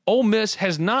 Ole Miss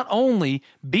has not only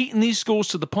beaten these schools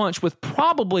to the punch with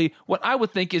probably what I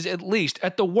would think is at least,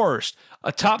 at the worst,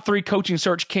 a top 3 coaching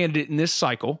search candidate in this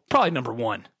cycle, probably number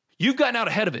 1. You've gotten out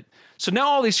ahead of it. So now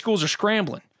all these schools are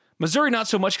scrambling. Missouri, not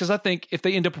so much, because I think if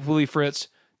they end up with Willie Fritz,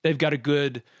 they've got a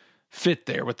good fit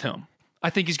there with him.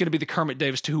 I think he's going to be the Kermit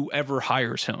Davis to whoever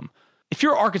hires him. If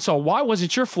you're Arkansas, why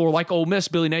wasn't your floor like Ole Miss,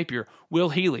 Billy Napier, Will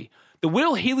Healy? The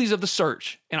Will Healys of the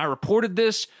search, and I reported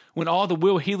this when all the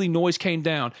Will Healy noise came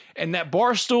down, and that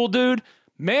Barstool dude,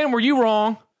 man, were you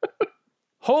wrong.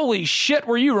 Holy shit,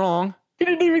 were you wrong. He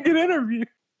didn't even get interviewed.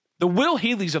 The Will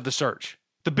Healys of the search,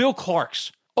 the Bill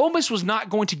Clarks. Ole Miss was not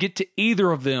going to get to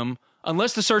either of them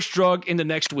unless the search drug into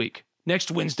next week, next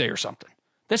Wednesday or something.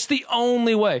 That's the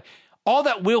only way. All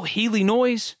that Will Healy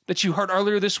noise that you heard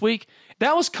earlier this week,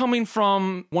 that was coming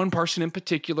from one person in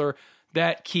particular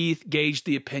that Keith gauged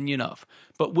the opinion of.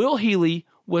 But Will Healy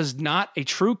was not a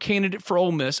true candidate for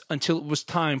Ole Miss until it was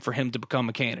time for him to become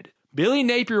a candidate. Billy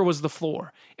Napier was the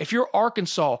floor. If you're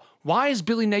Arkansas, why is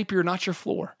Billy Napier not your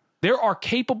floor? There are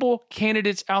capable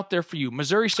candidates out there for you.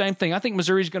 Missouri, same thing. I think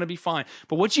Missouri's going to be fine.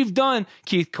 But what you've done,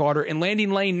 Keith Carter, in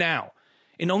landing Lane now,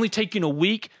 in only taking a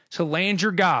week to land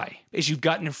your guy is you've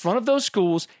gotten in front of those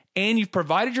schools and you've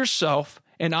provided yourself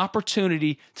an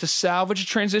opportunity to salvage a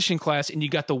transition class, and you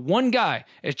got the one guy,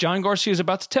 as John Garcia is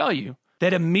about to tell you,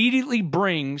 that immediately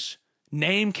brings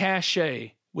name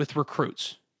cachet with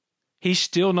recruits. He's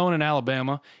still known in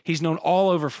Alabama. He's known all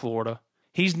over Florida.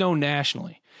 He's known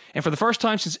nationally. And for the first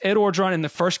time since Ed Orgeron in the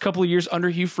first couple of years under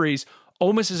Hugh Freeze,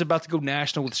 Ole Miss is about to go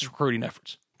national with his recruiting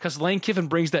efforts because Lane Kiffin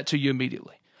brings that to you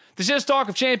immediately. This is Talk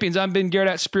of Champions. I'm Ben Garrett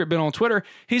at Spirit Ben on Twitter.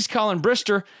 He's Colin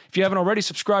Brister. If you haven't already,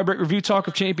 subscribe, rate, review Talk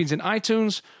of Champions in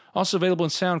iTunes. Also available in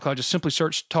SoundCloud. Just simply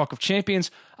search Talk of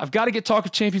Champions. I've got to get Talk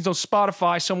of Champions on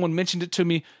Spotify. Someone mentioned it to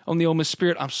me on the Ole Miss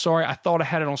Spirit. I'm sorry. I thought I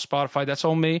had it on Spotify. That's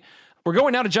on me. We're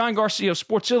going now to John Garcia of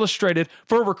Sports Illustrated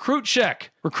for a Recruit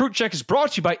Check. Recruit Check is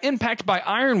brought to you by Impact by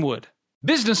Ironwood.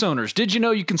 Business owners, did you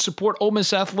know you can support Ole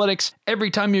Miss athletics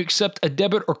every time you accept a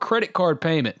debit or credit card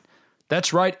payment?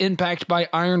 That's right, Impact by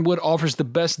Ironwood offers the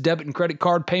best debit and credit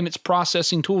card payments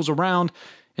processing tools around,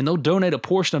 and they'll donate a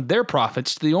portion of their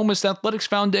profits to the Ole Miss Athletics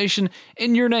Foundation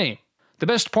in your name. The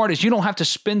best part is you don't have to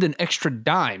spend an extra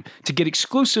dime to get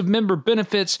exclusive member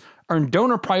benefits, earn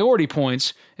donor priority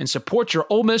points, and support your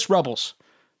Ole Miss Rebels.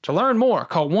 To learn more,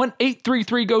 call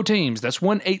 1-833-GO-TEAMS. That's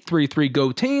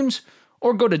 1-833-GO-TEAMS,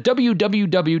 or go to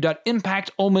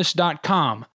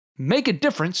www.impactolemiss.com. Make a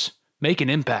difference, make an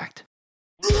impact.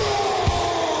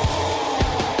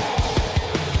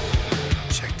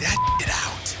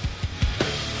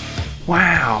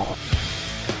 Wow.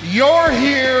 You're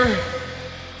here.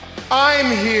 I'm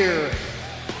here.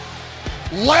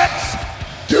 Let's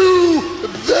do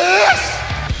this!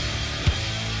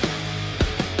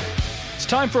 It's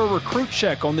time for a recruit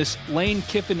check on this Lane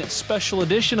Kiffin special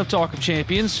edition of Talk of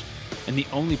Champions. And the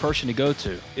only person to go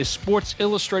to is Sports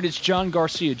Illustrated's John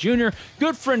Garcia Jr.,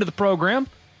 good friend of the program.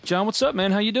 John, what's up,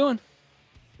 man? How you doing?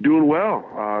 Doing well.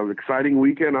 Exciting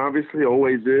weekend, obviously,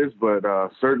 always is, but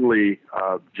certainly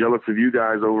jealous of you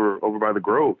guys over by the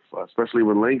Grove, especially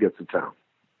when Lane gets to town.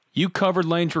 You covered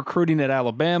Lane's recruiting at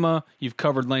Alabama. You've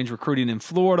covered Lane's recruiting in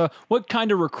Florida. What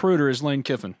kind of recruiter is Lane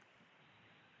Kiffin?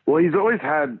 Well, he's always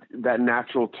had that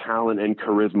natural talent and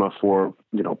charisma for,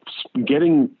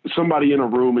 getting somebody in a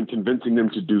room and convincing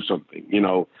them to do something.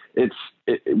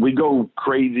 We go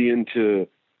crazy into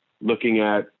looking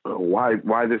at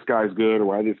why this guy's good or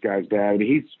why this guy's bad. I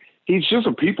mean, he's just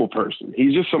a people person.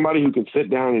 He's just somebody who can sit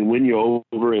down and win you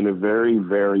over in a very,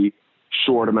 very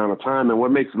short amount of time. And what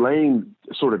makes Lane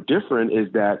sort of different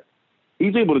is that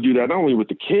he's able to do that not only with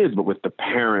the kids, but with the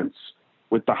parents,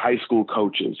 with the high school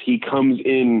coaches. He comes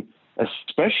in,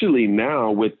 especially now,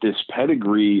 with this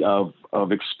pedigree of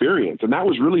experience. And that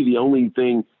was really the only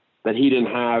thing that he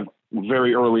didn't have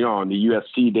very early on, the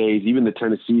USC days, even the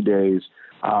Tennessee days.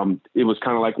 It was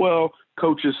kind of like, well,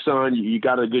 coach's son, you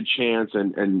got a good chance,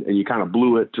 and you kind of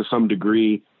blew it to some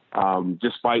degree,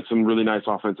 despite some really nice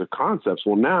offensive concepts.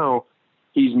 Well, now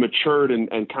he's matured and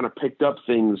kind of picked up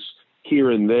things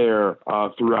here and there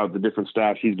throughout the different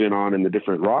staffs he's been on and the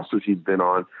different rosters he's been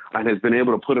on, and has been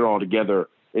able to put it all together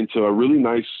into a really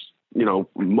nice,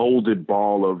 molded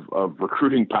ball of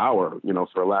recruiting power,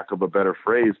 for lack of a better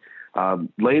phrase.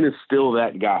 Lane is still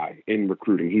that guy in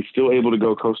recruiting. He's still able to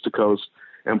go coast to coast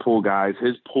and pull guys.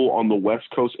 His pull on the West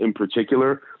Coast in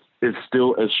particular is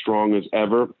still as strong as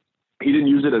ever. He didn't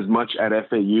use it as much at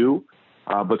FAU,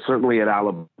 but certainly at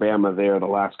Alabama there the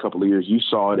last couple of years, you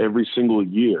saw it every single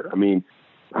year. I mean,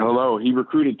 hello, he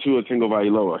recruited Tua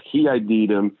Tagovailoa. He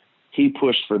ID'd him. He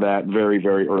pushed for that very,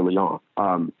 very early on.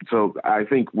 So I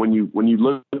think when you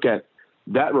look at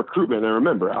that recruitment, and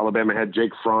remember, Alabama had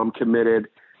Jake Fromm committed.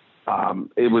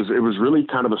 It was really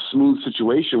kind of a smooth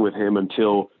situation with him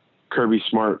until Kirby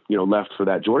Smart, left for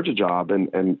that Georgia job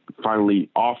and finally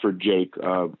offered Jake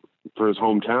for his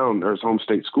hometown, or his home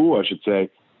state school, I should say.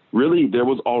 Really, there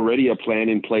was already a plan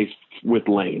in place with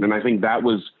Lane. And I think that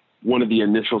was one of the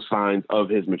initial signs of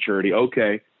his maturity.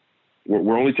 Okay,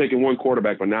 we're only taking one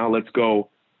quarterback, but now let's go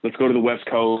to the West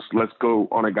Coast. Let's go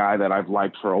on a guy that I've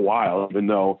liked for a while, even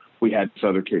though we had this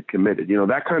other kid committed.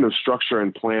 That kind of structure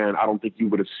and plan, I don't think you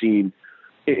would have seen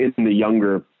in the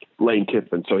younger Lane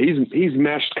Kiffin. So he's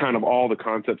meshed kind of all the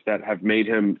concepts that have made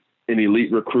him an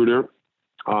elite recruiter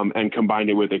and combined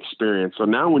it with experience. So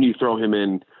now when you throw him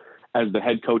in as the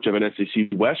head coach of an SEC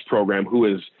West program who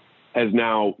has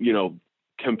now,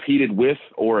 competed with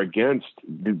or against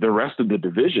the rest of the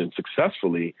division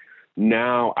successfully,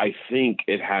 now I think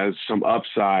it has some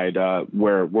upside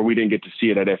where we didn't get to see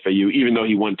it at FAU, even though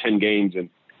he won 10 games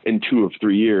in 2 of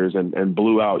 3 years and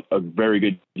blew out a very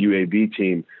good UAB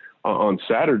team on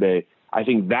Saturday. I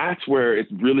think that's where it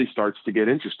really starts to get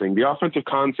interesting. The offensive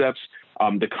concepts,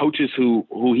 the coaches who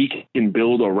he can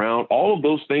build around. All of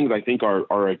those things I think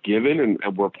are a given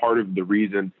and were part of the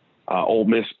reason Ole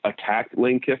Miss attacked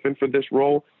Lane Kiffin for this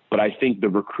role. But I think the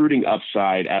recruiting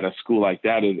upside at a school like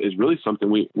that is really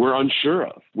something we're unsure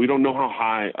of. We don't know how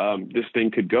high this thing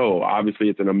could go. Obviously,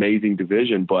 it's an amazing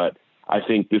division, but I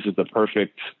think this is the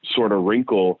perfect sort of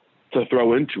wrinkle to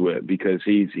throw into it, because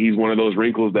he's one of those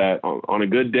wrinkles that on a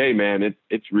good day, man,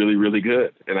 it's really, really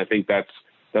good. And I think that's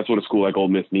what a school like Ole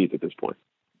Miss needs at this point.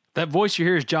 That voice you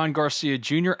hear is John Garcia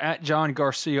Jr. at John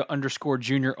Garcia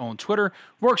 _Jr. on Twitter.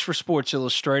 Works for Sports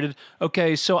Illustrated.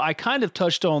 Okay, so I kind of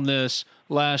touched on this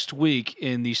last week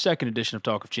in the second edition of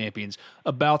Talk of Champions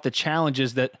about the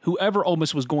challenges that whoever Ole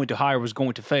Miss was going to hire was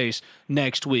going to face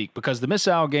next week, because the Miss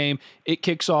Al game, it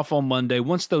kicks off on Monday.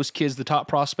 Once those kids, the top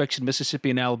prospects in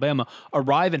Mississippi and Alabama,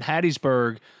 arrive in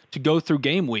Hattiesburg to go through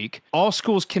game week, all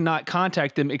schools cannot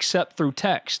contact them except through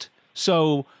text.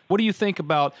 So what do you think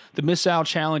about the Miss Al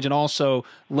Challenge and also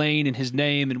Lane and his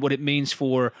name and what it means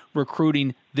for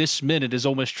recruiting this minute as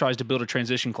Ole Miss tries to build a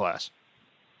transition class?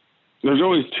 There's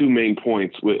always two main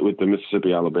points with the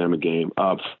Mississippi-Alabama game.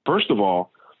 First of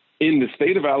all, in the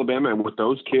state of Alabama and with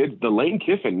those kids, the Lane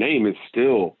Kiffin name is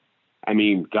still,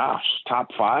 top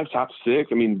 5, top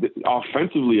 6.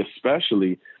 Offensively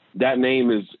especially, that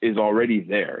name is already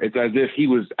there. It's as if he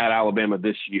was at Alabama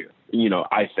this year,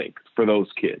 I think, for those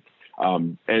kids.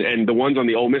 And the ones on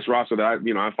the Ole Miss roster that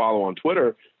I follow on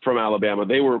Twitter from Alabama,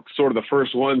 they were sort of the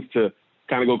first ones to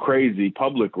kind of go crazy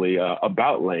publicly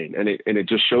about Lane, and it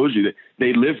just shows you that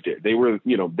they lived it. They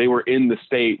were in the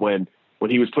state when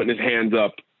he was putting his hands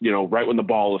up, right when the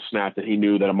ball was snapped, and he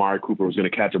knew that Amari Cooper was going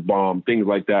to catch a bomb, things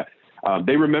like that.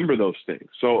 They remember those things.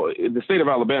 So in the state of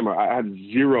Alabama, I had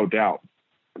zero doubt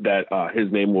that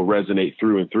his name will resonate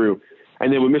through and through.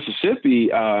 And then with Mississippi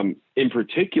in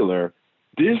particular,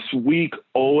 this week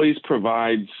always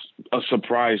provides a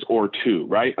surprise or two,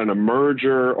 right? An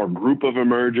emerger or group of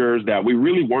emergers that we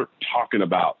really weren't talking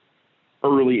about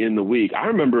early in the week. I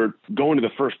remember going to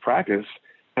the first practice,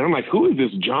 and I'm like, who is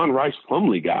this John Rice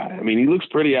Plumlee guy? He looks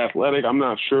pretty athletic. I'm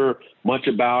not sure much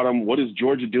about him. What is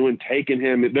Georgia doing taking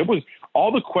him? There was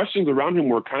all the questions around him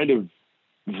were kind of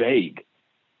vague.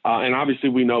 And obviously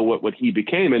we know what he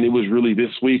became, and it was really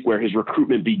this week where his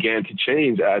recruitment began to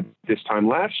change at this time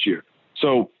last year.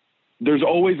 So there's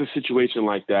always a situation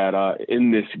like that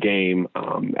in this game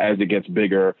as it gets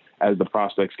bigger, as the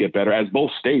prospects get better, as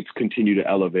both states continue to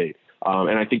elevate.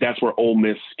 And I think that's where Ole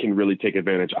Miss can really take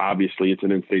advantage. Obviously, it's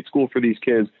an in-state school for these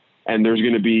kids, and there's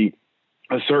going to be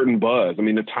a certain buzz.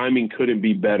 The timing couldn't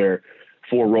be better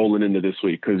for rolling into this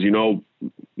week because,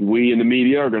 we in the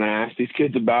media are going to ask these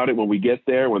kids about it when they get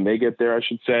there, I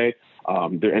should say.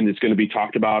 And it's going to be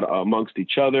talked about amongst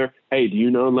each other. Hey, do you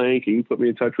know Lane? Can you put me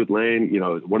in touch with Lane?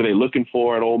 What are they looking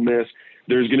for at Ole Miss?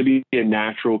 There's going to be a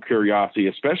natural curiosity,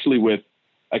 especially with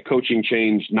a coaching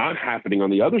change not happening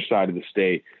on the other side of the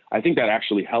state. I think that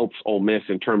actually helps Ole Miss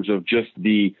in terms of just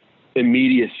the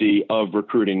immediacy of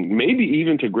recruiting, maybe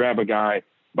even to grab a guy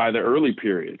by the early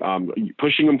period.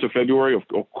 Pushing them to February,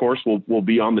 of course, will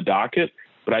be on the docket.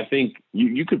 But I think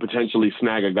you could potentially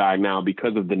snag a guy now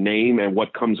because of the name and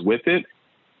what comes with it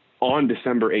on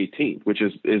December 18th, which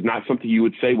is not something you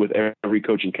would say with every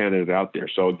coaching candidate out there.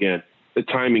 So, again, the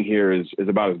timing here is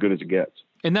about as good as it gets.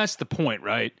 And that's the point,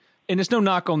 right? And it's no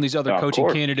knock on these other coaching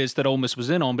candidates that Ole Miss was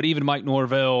in on, but even Mike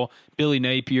Norvell, Billy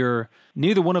Napier,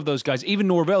 neither one of those guys, even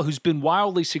Norvell, who's been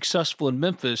wildly successful in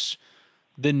Memphis,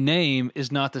 the name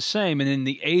is not the same. And in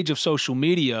the age of social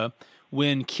media,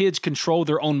 when kids control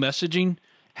their own messaging,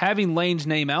 having Lane's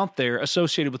name out there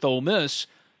associated with Ole Miss,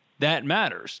 that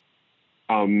matters.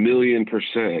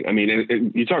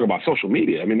 1,000,000%. You talk about social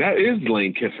media. That is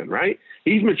Lane Kiffin, right?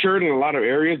 He's matured in a lot of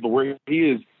areas, but where he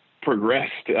has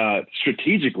progressed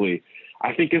strategically,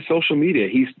 I think is social media.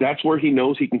 That's where he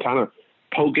knows he can kind of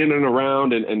poke in and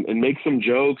around and make some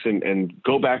jokes and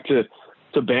go back to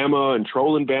Bama and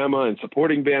trolling Bama and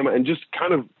supporting Bama and just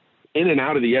kind of in and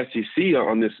out of the SEC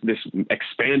on this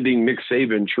expanding Nick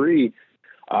Saban tree.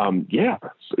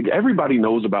 Everybody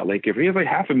knows about Lane Kiffin. He has like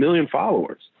 500,000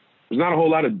 followers. There's not a whole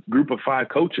lot of group of 5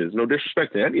 coaches, no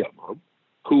disrespect to any of them,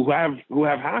 who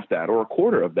have half that or a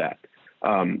quarter of that.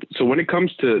 So when it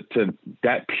comes to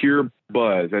that pure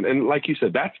buzz, and like you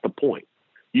said, that's the point.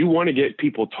 You want to get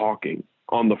people talking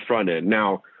on the front end.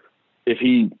 Now, if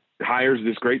he hires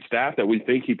this great staff that we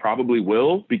think he probably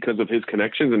will because of his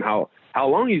connections and how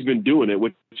long he's been doing it,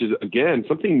 which is, again,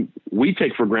 something we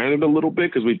take for granted a little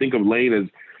bit because we think of Lane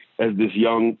as this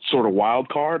young sort of wild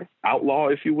card, outlaw,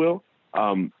 if you will.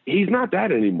 He's not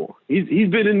that anymore. He's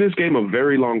been in this game a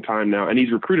very long time now, and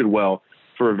he's recruited well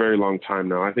for a very long time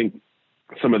now. I think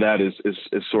some of that is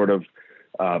sort of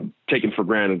taken for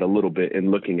granted a little bit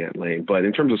in looking at Lane. But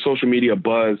in terms of social media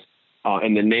buzz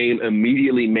and the name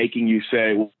immediately making you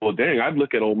say, well, dang, I'd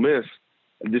look at Ole Miss.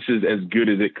 This is as good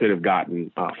as it could have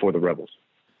gotten for the Rebels.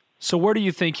 So where do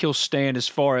you think he'll stand as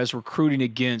far as recruiting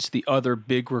against the other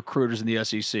big recruiters in the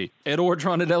SEC? Ed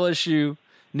Orgeron at LSU,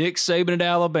 Nick Saban at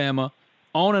Alabama,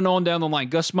 on and on down the line.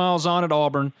 Gus Malzahn at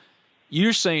Auburn.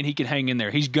 You're saying he can hang in there.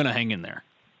 He's going to hang in there.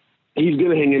 He's going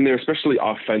to hang in there, especially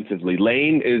offensively.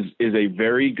 Lane is a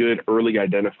very good early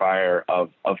identifier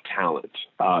of talent,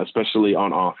 especially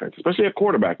on offense, especially at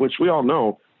quarterback, which we all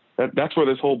know that's where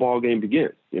this whole ball game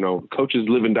begins. Coaches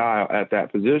live and die at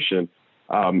that position.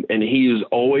 And he's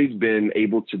always been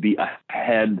able to be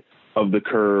ahead of the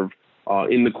curve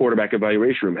in the quarterback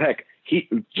evaluation room. Heck,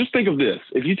 just think of this.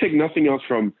 If you take nothing else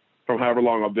from however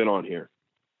long I've been on here,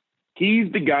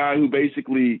 he's the guy who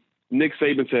basically Nick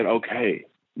Saban said, okay,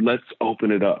 let's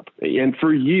open it up. And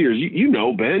for years,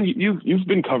 Ben, you've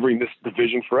been covering this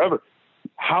division forever.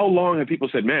 How long have people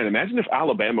said, man, imagine if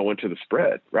Alabama went to the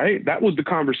spread, right? That was the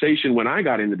conversation when I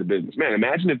got into the business. Man,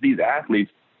 imagine if these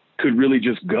athletes could really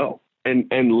just go.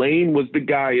 And Lane was the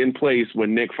guy in place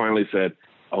when Nick finally said,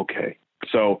 okay.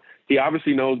 So he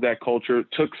obviously knows that culture,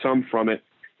 took some from it.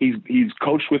 He's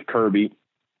coached with Kirby.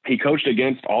 He coached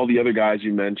against all the other guys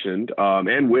you mentioned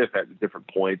and with at different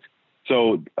points.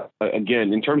 So,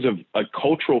 again, in terms of a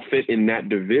cultural fit in that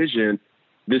division,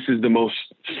 this is the most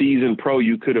seasoned pro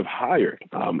you could have hired.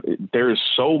 There is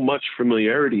so much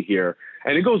familiarity here.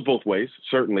 And it goes both ways,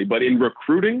 certainly. But in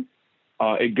recruiting,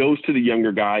 it goes to the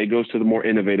younger guy. It goes to the more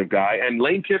innovative guy. And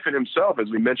Lane Kiffin himself, as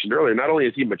we mentioned earlier, not only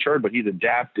has he matured, but he's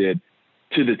adapted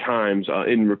to the times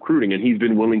in recruiting. And he's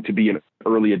been willing to be an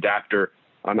early adapter,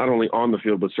 not only on the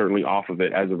field, but certainly off of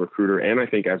it as a recruiter and I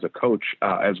think as a coach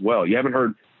as well. You haven't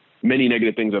heard many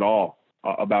negative things at all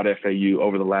about FAU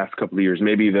over the last couple of years.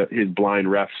 Maybe his blind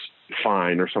refs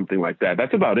fine or something like that.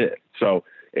 That's about it. So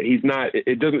he's not –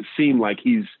 it doesn't seem like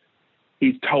he's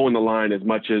towing the line as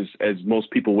much as most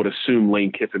people would assume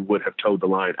Lane Kiffin would have towed the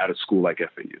line at a school like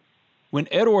FAU. When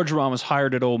Ed Orgeron was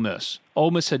hired at Ole Miss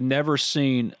had never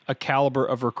seen a caliber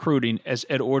of recruiting as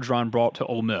Ed Orgeron brought to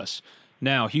Ole Miss.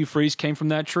 Now, Hugh Freeze came from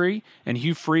that tree, and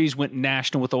Hugh Freeze went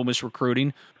national with Ole Miss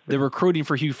recruiting. The recruiting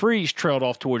for Hugh Freeze trailed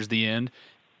off towards the end.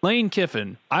 Lane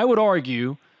Kiffin, I would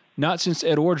argue, not since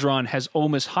Ed Orgeron has Ole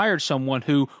Miss hired someone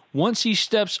who, once he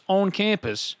steps on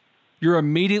campus, you're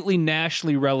immediately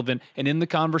nationally relevant and in the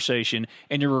conversation,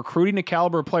 and you're recruiting a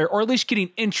caliber of player, or at least getting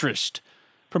interest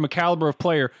from a caliber of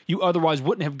player you otherwise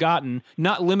wouldn't have gotten,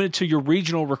 not limited to your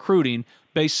regional recruiting,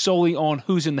 based solely on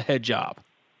who's in the head job.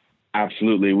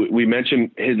 Absolutely. We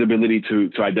mentioned his ability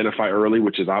to identify early,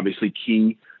 which is obviously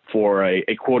key for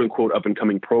a quote-unquote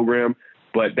up-and-coming program.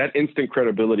 But that instant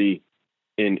credibility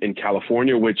in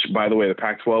California, which, by the way, the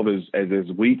Pac-12 is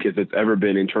as weak as it's ever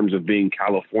been in terms of being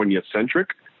California-centric,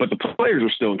 but the players are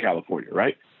still in California,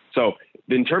 right? So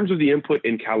in terms of the input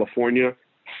in California,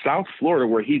 South Florida,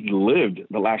 where he's lived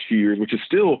the last few years, which is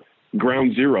still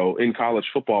ground zero in college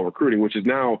football recruiting, which is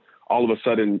now all of a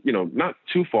sudden, not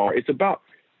too far. It's about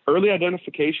early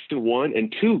identification, one,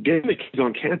 and two, getting the kids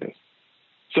on campus.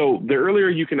 So the earlier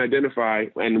you can identify,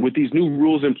 and with these new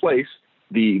rules in place,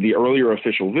 the earlier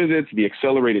official visits, the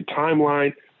accelerated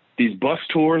timeline, these bus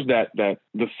tours that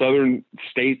the southern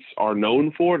states are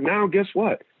known for, now guess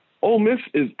what? Ole Miss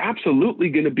is absolutely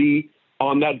going to be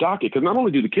on that docket, because not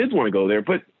only do the kids want to go there,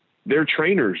 but their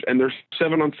trainers and their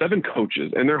 7-on-7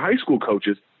 coaches and their high school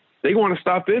coaches, they want to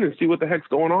stop in and see what the heck's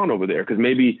going on over there, because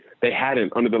maybe they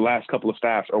hadn't under the last couple of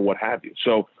staffs or what have you.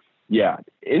 So, yeah,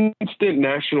 instant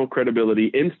national credibility,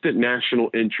 instant national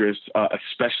interest,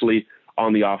 especially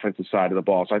on the offensive side of the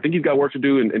ball. So I think he's got work to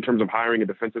do in terms of hiring a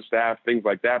defensive staff, things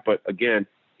like that. But, again,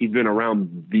 he's been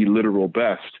around the literal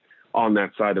best on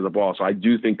that side of the ball. So I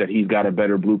do think that he's got a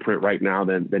better blueprint right now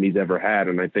than he's ever had.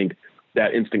 And I think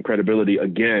that instant credibility,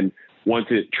 again, once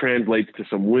it translates to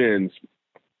some wins,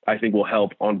 I think will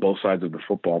help on both sides of the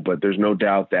football. But there's no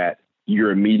doubt that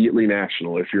you're immediately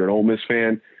national. If you're an Ole Miss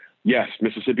fan, yes,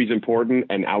 Mississippi's important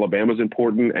and Alabama's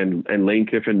important, and Lane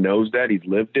Kiffin knows that. He's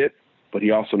lived it. But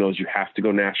he also knows you have to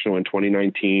go national in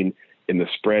 2019 in the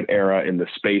spread era, in the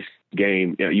space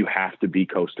game. You have to be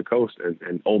coast to coast.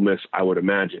 And Ole Miss, I would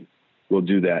imagine, will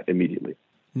do that immediately.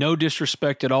 No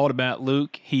disrespect at all to Matt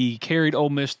Luke. He carried Ole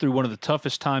Miss through one of the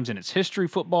toughest times in its history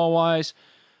football-wise,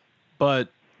 but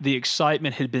the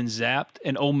excitement had been zapped,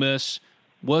 and Ole Miss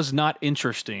was not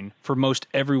interesting for most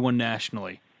everyone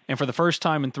nationally. And for the first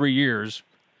time in 3 years,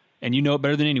 and you know it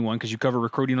better than anyone because you cover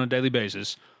recruiting on a daily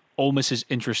basis, Ole Miss is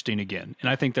interesting again. And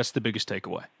I think that's the biggest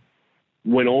takeaway.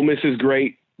 When Ole Miss is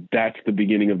great, that's the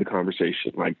beginning of the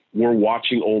conversation. Like, we're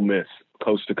watching Ole Miss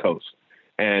coast to coast.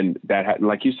 And that,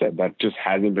 like you said, that just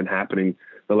hasn't been happening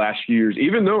the last few years,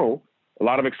 even though a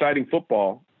lot of exciting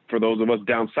football for those of us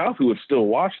down south who have still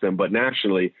watched them. But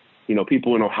nationally,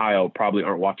 people in Ohio probably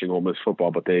aren't watching Ole Miss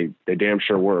football, but they damn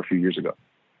sure were a few years ago.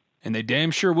 And they damn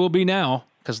sure will be now,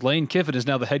 because Lane Kiffin is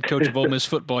now the head coach of Ole Miss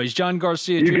football. He's John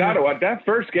Garcia Jr. You got to. That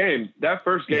first game,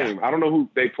 yeah. I don't know who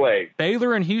they played.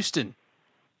 Baylor and Houston.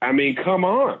 I mean, come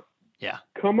on. Yeah.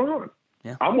 Come on.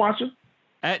 Yeah. I'm watching.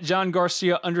 At John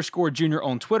Garcia _Jr.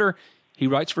 on Twitter. He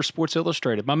writes for Sports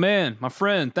Illustrated. My man, my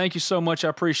friend, thank you so much. I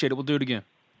appreciate it. We'll do it again.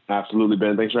 Absolutely,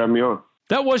 Ben. Thanks for having me on.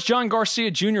 That was John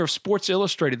Garcia Jr. of Sports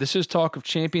Illustrated. This is Talk of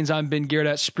Champions. I'm Ben Garrett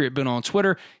at Spirit Ben on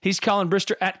Twitter. He's Colin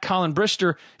Brister at Colin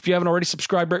Brister. If you haven't already,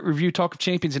 subscribe, rate, review Talk of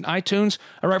Champions in iTunes.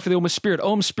 I write for the Ole Miss Spirit,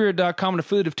 OleMissSpirit.com, an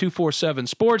affiliate of 247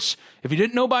 Sports. If you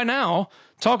didn't know by now,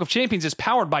 Talk of Champions is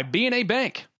powered by B&A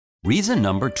Bank. Reason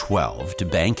number 12 to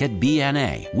bank at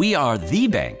BNA. We are the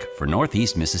bank for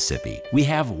Northeast Mississippi. We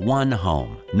have one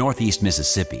home, Northeast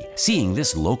Mississippi. Seeing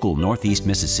this local Northeast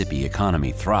Mississippi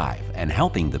economy thrive and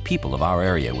helping the people of our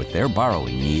area with their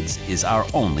borrowing needs is our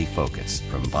only focus.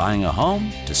 From buying a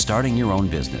home to starting your own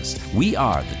business, we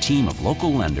are the team of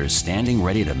local lenders standing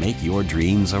ready to make your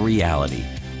dreams a reality.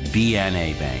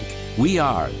 BNA Bank. We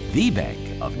are the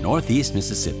bank of Northeast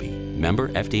Mississippi. Member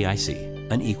FDIC,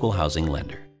 an equal housing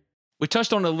lender. We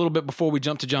touched on it a little bit before we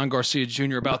jumped to John Garcia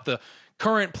Jr. about the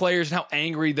current players and how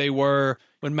angry they were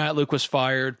when Matt Luke was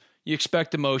fired. You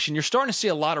expect emotion. You're starting to see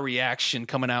a lot of reaction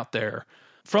coming out there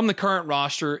from the current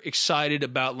roster, excited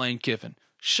about Lane Kiffin.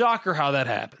 Shocker how that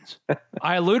happens.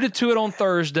 I alluded to it on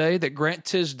Thursday that Grant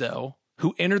Tisdale,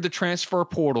 who entered the transfer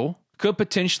portal, could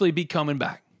potentially be coming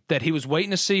back, that he was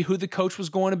waiting to see who the coach was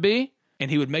going to be,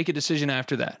 and he would make a decision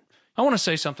after that. I want to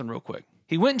say something real quick.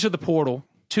 He went into the portal.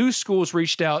 2 schools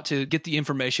reached out to get the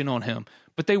information on him,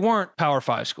 but they weren't Power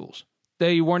 5 schools.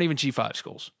 They weren't even G5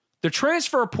 schools. The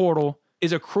transfer portal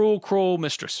is a cruel, cruel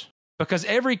mistress because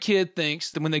every kid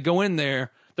thinks that when they go in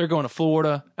there, they're going to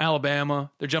Florida, Alabama,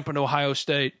 they're jumping to Ohio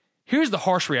State. Here's the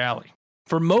harsh reality.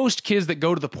 For most kids that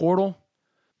go to the portal,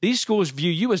 these schools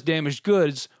view you as damaged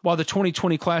goods, while the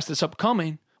 2020 class that's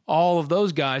upcoming, all of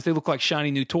those guys, they look like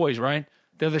shiny new toys, right?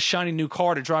 They're the shiny new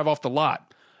car to drive off the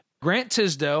lot. Grant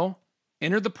Tisdale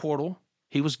entered the portal.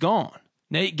 He was gone.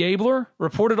 Nate Gabler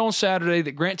reported on Saturday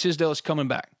that Grant Tisdale is coming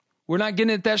back. We're not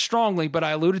getting it that strongly, but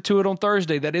I alluded to it on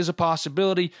Thursday. That is a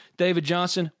possibility. David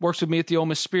Johnson works with me at the Ole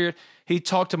Miss Spirit. He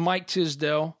talked to Mike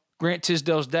Tisdale, Grant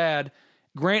Tisdale's dad.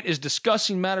 Grant is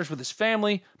discussing matters with his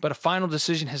family, but a final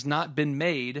decision has not been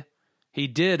made. He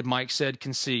did, Mike said,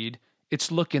 concede.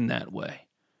 It's looking that way.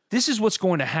 This is what's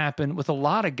going to happen with a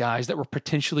lot of guys that were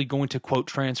potentially going to, quote,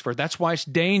 transfer. That's why it's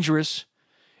dangerous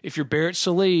if you're Barrett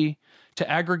Sallee to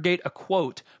aggregate a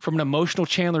quote from an emotional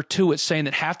Chandler to it saying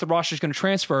that half the roster is going to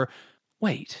transfer.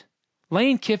 Wait,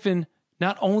 Lane Kiffin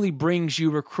not only brings you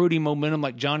recruiting momentum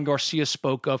like John Garcia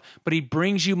spoke of, but he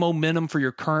brings you momentum for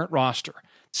your current roster.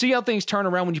 See how things turn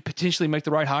around when you potentially make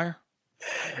the right hire?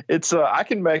 It's I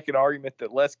can make an argument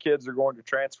that less kids are going to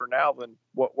transfer now than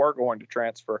what we're going to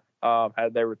transfer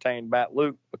had they retained Matt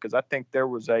Luke, because I think there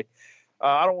was a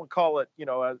I don't want to call it,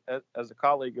 as a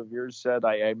colleague of yours said,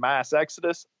 a mass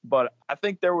exodus, but I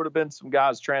think there would have been some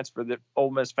guys transferred that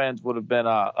Ole Miss fans would have been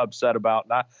upset about.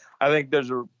 And I think there's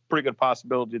a pretty good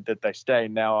possibility that they stay.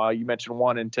 Now, you mentioned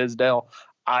one in Tisdale.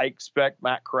 I expect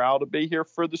Matt Corral to be here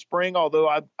for the spring, although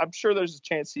I'm sure there's a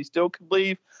chance he still could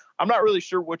leave. I'm not really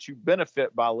sure what you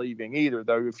benefit by leaving either,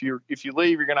 though. If you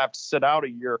leave, you're going to have to sit out a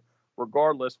year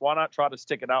regardless. Why not try to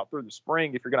stick it out through the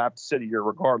spring if you're going to have to sit a year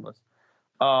regardless?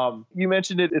 You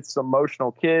mentioned it's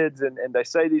emotional kids and they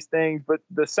say these things, but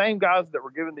the same guys that were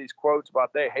giving these quotes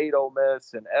about they hate Ole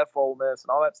Miss and F Ole Miss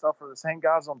and all that stuff are the same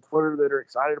guys on Twitter that are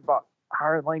excited about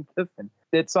hiring Lane Kiffin.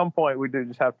 At some point, we do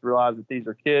just have to realize that these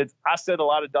are kids. I said a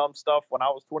lot of dumb stuff when I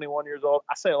was 21 years old.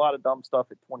 I say a lot of dumb stuff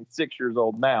at 26 years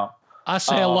old now. I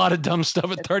say a lot of dumb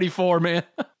stuff at 34, man.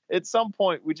 At some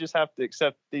point, we just have to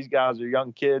accept these guys are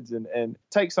young kids and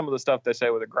take some of the stuff they say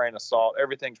with a grain of salt.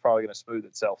 Everything's probably going to smooth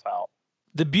itself out.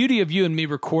 The beauty of you and me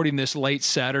recording this late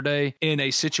Saturday in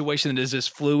a situation that is as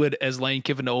fluid as Lane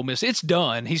Kiffin to Ole Miss, it's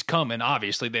done. He's coming,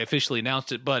 obviously. They officially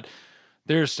announced it, but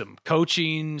there's some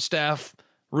coaching staff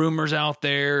rumors out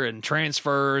there and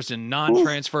transfers and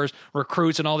non-transfers,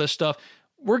 recruits and all this stuff.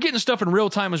 We're getting stuff in real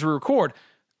time as we record.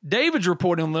 David's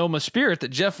reporting on the Ole Miss Spirit that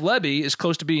Jeff Lebby is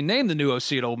close to being named the new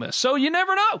OC at Ole Miss. So you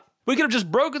never know. We could have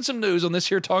just broken some news on this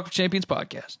here Talk of Champions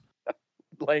podcast.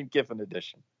 Lane Kiffin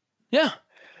edition. Yeah.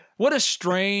 What a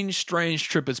strange, strange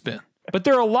trip it's been. But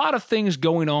there are a lot of things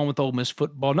going on with Ole Miss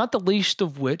football, not the least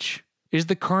of which is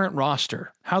the current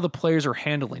roster, how the players are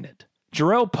handling it.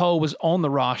 Jerrell Powe was on the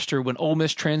roster when Ole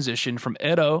Miss transitioned from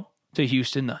Ed O to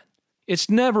Houston Nutt. It's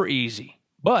never easy,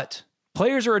 but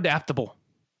players are adaptable.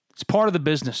 It's part of the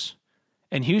business.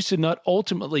 And Houston Nutt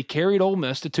ultimately carried Ole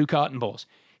Miss to 2 Cotton Bowls.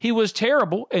 He was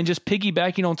terrible and just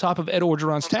piggybacking on top of Ed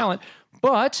Orgeron's talent,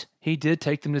 but he did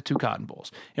take them to 2 Cotton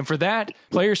Bowls. And for that,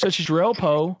 players such as Jerrell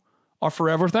Powe are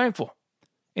forever thankful.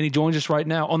 And he joins us right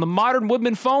now on the Modern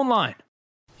Woodman phone line.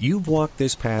 You've walked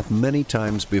this path many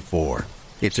times before.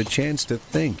 It's a chance to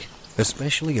think,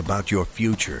 especially about your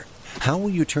future. How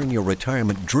will you turn your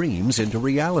retirement dreams into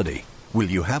reality? Will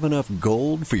you have enough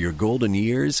gold for your golden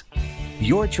years?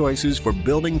 Your choices for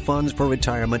building funds for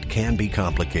retirement can be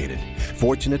complicated.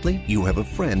 Fortunately, you have a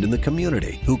friend in the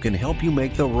community who can help you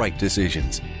make the right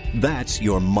decisions. That's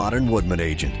your Modern Woodman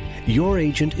agent. Your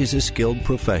agent is a skilled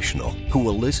professional who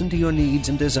will listen to your needs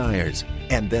and desires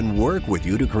and then work with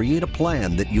you to create a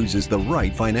plan that uses the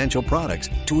right financial products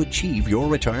to achieve your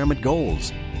retirement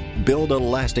goals. Build a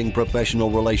lasting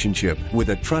professional relationship with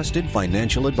a trusted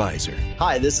financial advisor.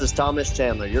 Hi, this is Thomas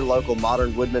Chandler, your local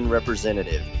Modern Woodman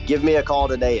representative. Give me a call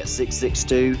today at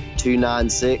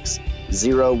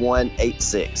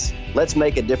 662-296-0186. Let's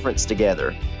make a difference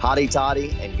together. Hotty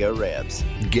toddy and go Rebs.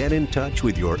 Get in touch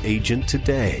with your agent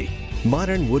today.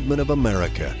 Modern Woodman of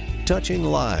America. Touching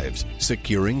lives,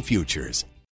 securing futures.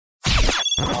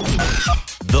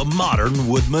 The Modern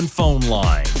Woodman phone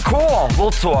line. Cool,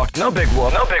 we'll talk. No big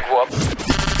whoop. No big whoop.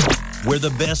 Where the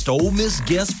best Ole Miss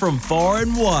guests from far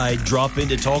and wide drop in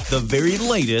to talk the very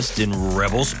latest in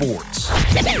Rebel sports.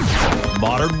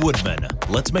 Modern Woodman.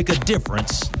 Let's make a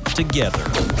difference together.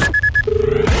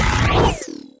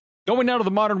 Going now to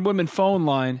the Modern Woodman phone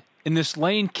line in this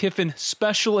Lane Kiffin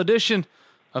special edition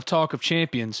of Talk of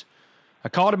Champions. I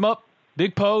called him up,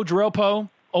 Big Powe, Jerrell Powe,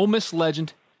 Ole Miss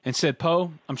legend, and said,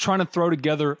 Powe, I'm trying to throw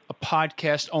together a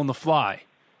podcast on the fly.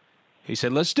 He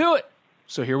said, let's do it.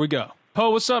 So here we go.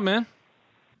 Powe, what's up, man?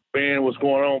 Man, what's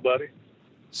going on, buddy?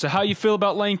 So how you feel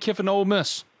about Lane Kiffin Ole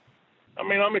Miss? I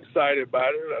mean, I'm excited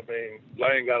about it. I mean,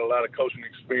 Lane got a lot of coaching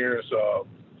experience.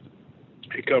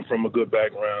 He come from a good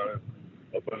background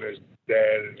up on his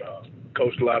dad and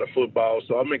coached a lot of football.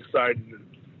 So I'm excited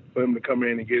for him to come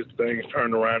in and get things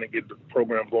turned around and get the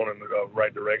program going in the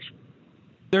right direction.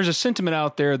 There's a sentiment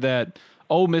out there that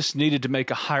Ole Miss needed to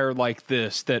make a hire like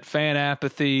this, that fan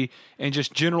apathy and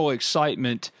just general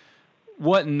excitement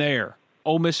wasn't there.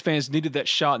 Ole Miss fans needed that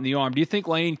shot in the arm. Do you think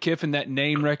Lane Kiffin, that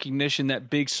name recognition, that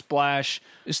big splash,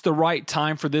 is the right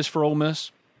time for this for Ole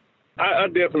Miss? I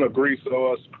definitely agree.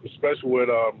 So, especially with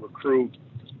recruits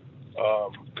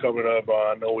coming up,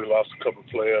 I know we lost a couple of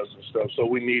players and stuff. So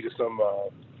we needed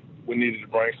to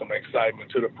bring some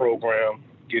excitement to the program.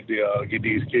 Get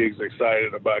these kids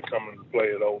excited about coming to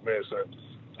play at Ole Miss, and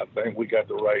I think we got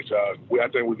the right job. I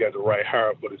think we got the right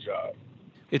hire for the job.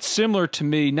 It's similar to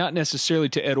me, not necessarily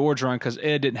to Ed Orgeron, because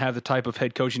Ed didn't have the type of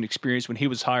head coaching experience when he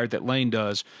was hired that Lane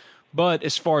does. But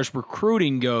as far as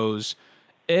recruiting goes,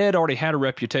 Ed already had a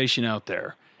reputation out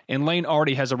there, and Lane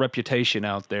already has a reputation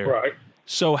out there. Right.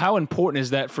 So how important is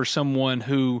that for someone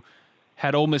who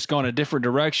had Ole Miss gone a different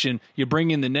direction? You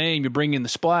bring in the name, you bring in the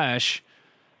splash.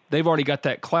 They've already got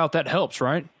that clout. That helps,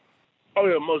 right? Oh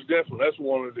yeah, most definitely. That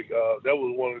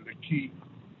was one of the key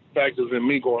factors in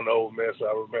me going to Ole Miss.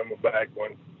 I remember back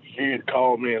when he had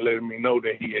called me and letting me know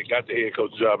that he had got the head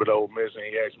coach job at Ole Miss, and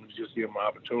he asked me to just give him an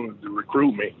opportunity to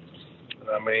recruit me.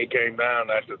 I mean, he came down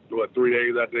after 3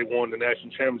 days after they won the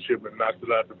national championship and knocked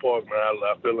it out the park. Man,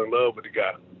 I fell in love with the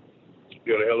guy. He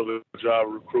did a hell of a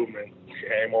job of recruitment.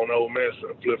 Came on Ole Miss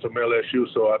and flipped from LSU.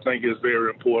 So I think it's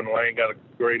very important. Lane got a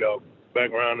great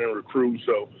background in recruiting,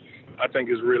 so I think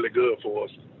it's really good for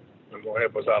us. It's going to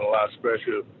help us out a lot,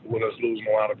 especially with us losing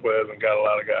a lot of players and got a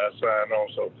lot of guys signed on.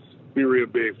 So be real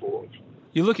big for us.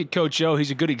 You look at Coach O,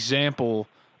 he's a good example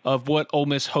of what Ole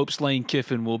Miss hopes Lane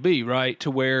Kiffin will be, right?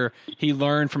 To where he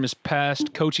learned from his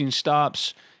past coaching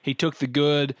stops. He took the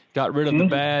good, got rid of the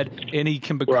bad, and he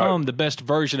can become the best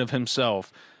version of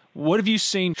himself. What have you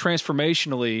seen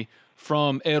transformationally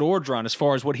from Ed Orgeron as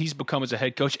far as what he's become as a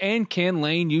head coach, and can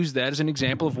Lane use that as an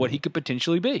example of what he could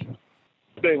potentially be?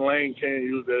 I think Lane can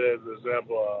use that as an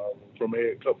example from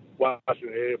Ed, watching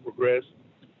Ed progress.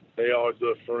 They are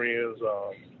good friends.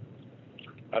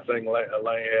 I think Lane has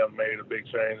made a big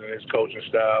change in his coaching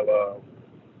style.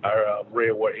 I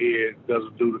read what Ed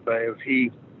doesn't do the things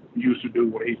he used to do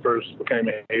when he first became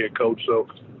a head coach. So,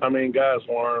 I mean, guys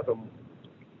learn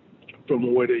from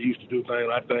the way they used to do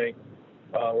things. I think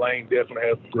Lane definitely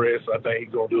has progressed. I think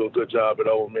he's going to do a good job at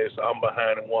Ole Miss. I'm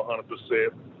behind him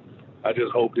 100%. I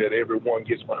just hope that everyone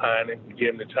gets behind him, give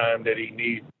him the time that he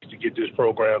needs to get this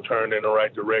program turned in the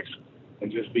right direction,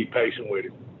 and just be patient with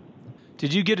him.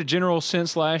 Did you get a general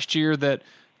sense last year that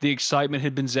the excitement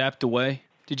had been zapped away?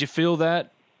 Did you feel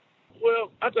that? Well,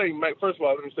 I think, Matt, first of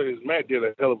all, let me say this. Matt did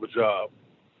a hell of a job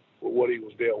with what he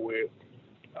was dealt with.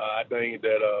 I think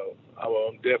that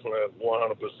I definitely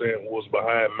 100% was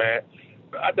behind Matt.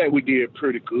 I think we did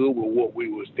pretty good with what we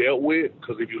was dealt with,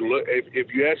 because if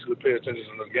you actually pay attention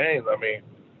to the games, I mean,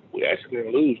 we actually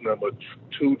didn't lose number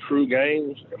 2 true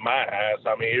games in my eyes.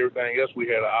 I mean, everything else we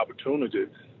had an opportunity.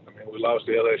 I mean, we lost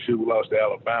to LSU, we lost to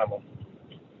Alabama.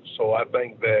 So I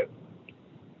think that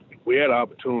we had an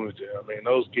opportunity. I mean,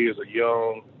 those kids are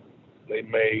young. They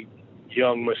made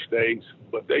young mistakes,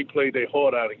 but they played their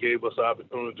heart out and gave us the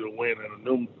opportunity to win in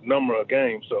a number of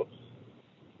games. So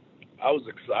I was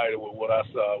excited with what I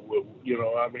saw.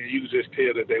 I mean, you could just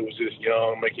tell that they was just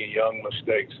young, making young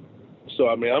mistakes. So,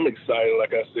 I mean, I'm excited,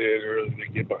 like I said earlier, to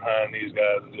get behind these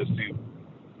guys and just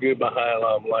get behind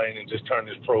Lane and just turn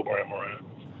this program around.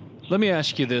 Let me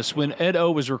ask you this. When Ed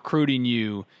O was recruiting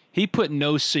you, he put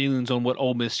no ceilings on what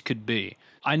Ole Miss could be.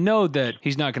 I know that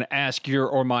he's not going to ask your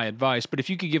or my advice, but if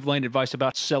you could give Lane advice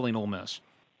about selling Ole Miss.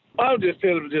 I would just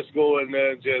tell him to just go in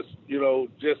there and just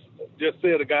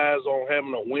sell the guys on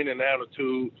having a winning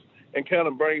attitude and kind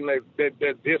of bring that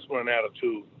discipline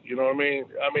attitude. You know what I mean?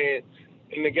 I mean,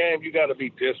 in the game, you got to be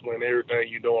disciplined in everything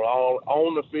you're doing, all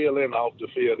on the field and off the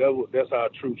field. That's how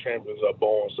true champions are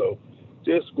born. So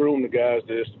just groom the guys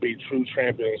to be true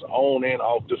champions on and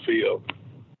off the field.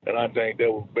 And I think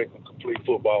that will make a complete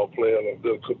football player and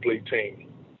a complete team.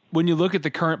 When you look at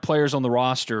the current players on the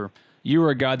roster, you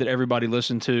were a guy that everybody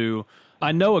listened to.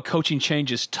 I know a coaching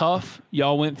change is tough.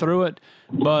 Y'all went through it.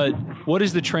 But what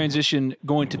is the transition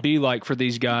going to be like for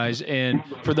these guys? And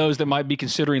for those that might be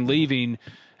considering leaving,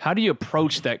 how do you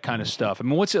approach that kind of stuff? I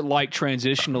mean, what's it like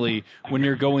transitionally when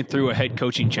you're going through a head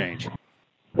coaching change?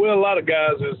 Well, a lot of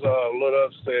guys is a little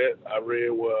upset. I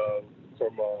read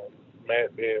from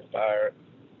Matt being fired.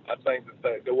 I think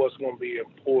that what's going to be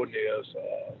important is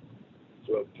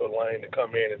for Lane to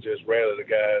come in and just rally the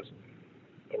guys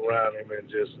around him and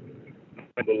just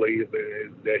believe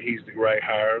that he's the right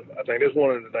hire. I think that's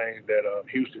one of the things that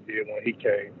Houston did when he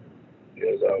came.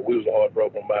 Is we was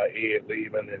heartbroken by Ed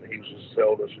leaving, and he was just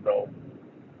told us,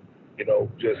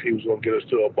 just he was going to get us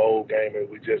to a bowl game, and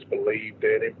we just believed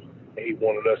in him. And he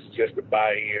wanted us just to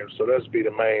buy in. So that's be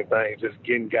the main thing, just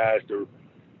getting guys to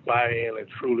buy in and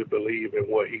truly believe in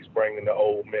what he's bringing to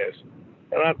Ole Miss.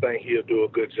 And I think he'll do a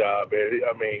good job at it.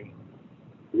 I mean,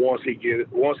 once he get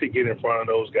in front of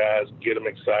those guys, get them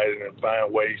excited and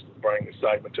find ways to bring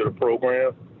excitement to the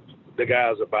program, the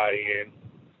guys will buy in.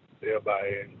 They'll buy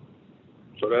in.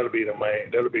 So that'll be the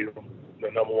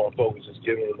number one focus, is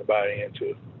getting them to buy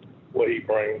into what he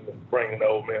bringing to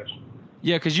Ole Miss.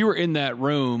 Yeah, because you were in that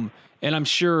room, and I'm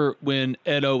sure when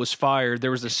Ed O was fired, there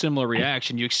was a similar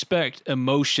reaction. You expect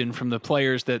emotion from the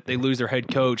players that they lose their head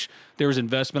coach. There was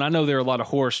investment. I know there are a lot of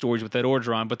horror stories with Ed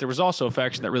Orgeron, but there was also a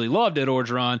faction that really loved Ed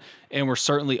Orgeron and were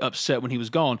certainly upset when he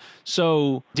was gone.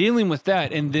 So dealing with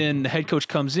that, and then the head coach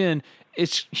comes in,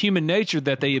 it's human nature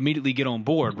that they immediately get on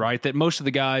board, right? That most of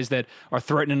the guys that are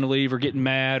threatening to leave or getting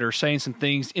mad or saying some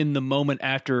things in the moment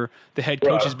after the head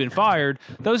coach has been fired,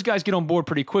 those guys get on board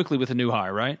pretty quickly with a new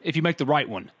hire, right? If you make the right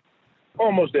one.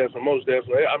 Oh, most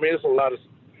definitely. I mean, it's a lot of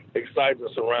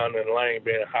excitement surrounding Lane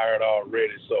being hired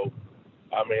already. So,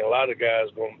 I mean, a lot of guys,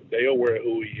 they're aware of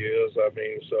who he is. I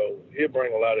mean, so he'll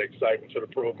bring a lot of excitement to the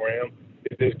program.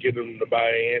 It's just getting them to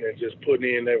buy in and just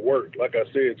putting in that work. Like I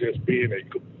said, just being a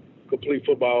complete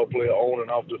football player on and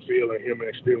off the field, and him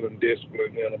instilling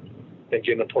discipline in him and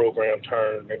getting the program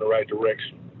turned in the right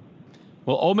direction.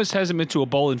 Well, Ole Miss hasn't been to a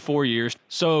bowl in 4 years.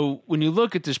 So when you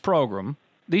look at this program,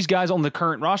 these guys on the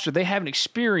current roster, they haven't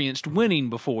experienced winning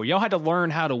before. Y'all had to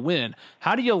learn how to win.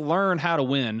 How do you learn how to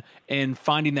win and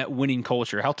finding that winning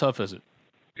culture? How tough is it?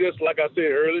 Just like I said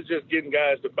earlier, just getting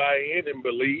guys to buy in and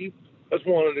believe. That's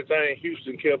one of the things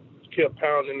Houston kept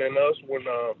pounding in us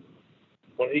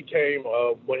when he came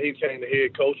the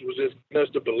head coach, was just getting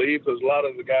us to believe, because a lot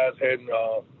of the guys hadn't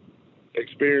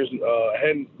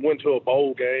went to a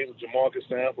bowl game. Jamarcus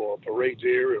Sample or Parade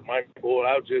Jerry or Mike Boyd,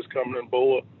 I was just coming on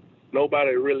board.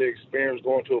 Nobody really experienced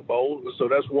going to a bowl. So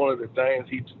that's one of the things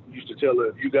he used to tell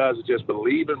us: you guys just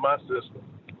believe in my system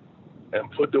and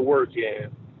put the work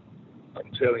in. I'm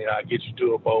telling you, I'll get you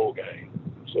to a bowl game.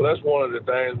 So that's one of the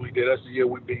things we did. That's the year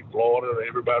we beat Florida.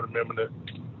 Everybody remember that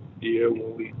year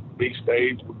when we beat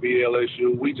State, we beat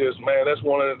LSU. That's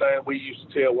one of the things we used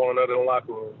to tell one another in the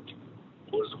locker room,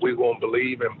 was we going to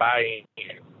believe and buy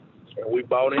in. And we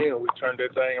bought in, and we turned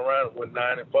that thing around and went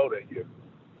 9-4 that year.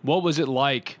 What was it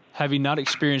like, having not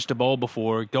experienced a bowl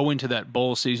before, going to that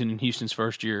bowl season in Houston's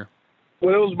first year?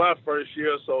 Well, it was my first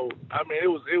year, so I mean, it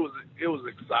was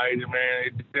exciting, man.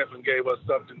 It definitely gave us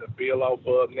something to build off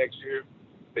of next year.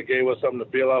 It gave us something to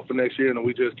build off of next year, and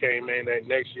we just came in that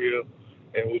next year,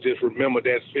 and we just remember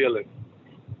that feeling.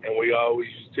 And we always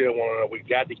used to tell one another, we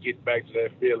got to get back to that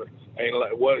feeling. Ain't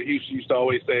like what he used to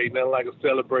always say, ain't nothing like a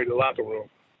celebrated locker room.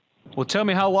 Well, tell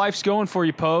me how life's going for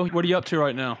you, Powe. What are you up to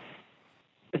right now?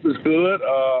 This is good.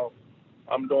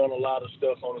 I'm doing a lot of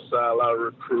stuff on the side, a lot of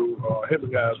recruit,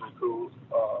 helping guys recruit.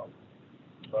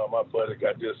 My buddy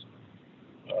got this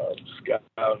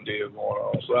scouting deal going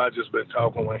on, so I just been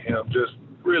talking with him, just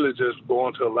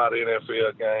going to a lot of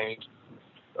NFL games,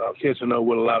 catching up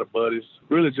with a lot of buddies,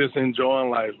 really just enjoying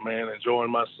life, man,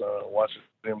 enjoying my son, watching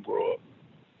him grow up.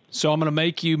 So I'm going to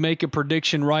make you make a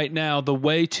prediction right now, the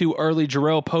way too early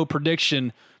Jerrell Powe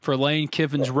prediction for Lane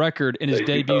Kiffin's record in his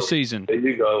debut season. There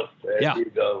you go. There you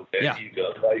go. Now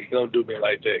you don't do me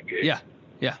like that, Gabe.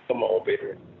 Yeah. Come on,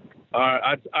 baby. All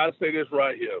right, I say this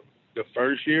right here. The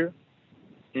first year,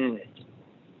 I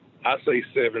say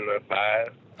 7-5.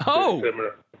 Oh.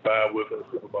 7-5 with a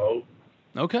Super Bowl.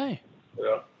 Okay.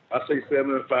 Yeah, I say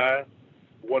 7-5.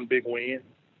 One big win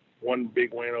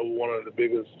over one of the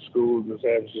biggest schools that's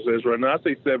having success right now. I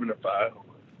say 7-5.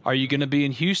 Are you going to be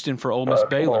in Houston for Ole Miss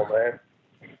Baylor?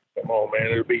 Come on, man.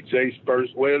 It'll be Jay's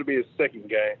first. Well, it'll be his second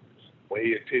game when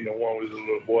he attended one with his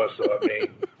little boy. So, I mean,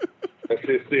 that's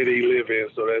his city he live in,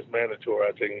 so that's mandatory.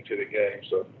 I take him to the game.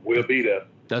 So, we'll be there.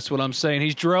 That's what I'm saying.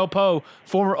 He's Jerrell Powe,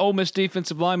 former Ole Miss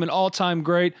defensive lineman, all-time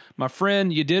great. My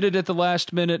friend, you did it at the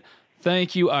last minute.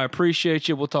 Thank you. I appreciate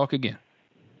you. We'll talk again.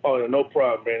 Oh, no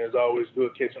problem, man. It's always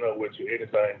good catching up with you.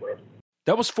 Anytime, bro.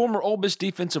 That was former Ole Miss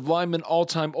defensive lineman,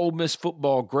 all-time Ole Miss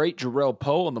football great Jerrell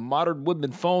Powe on the Modern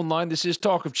Woodman phone line. This is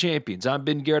Talk of Champions. I'm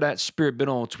Ben Garrett at Spirit Ben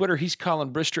on Twitter. He's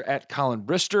Colin Brister at Colin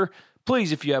Brister.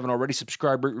 Please, if you haven't already,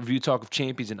 subscribe, rate, review Talk of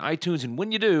Champions in iTunes. And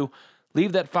when you do,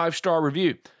 leave that 5-star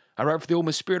review. I write for the Ole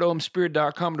Miss Spirit,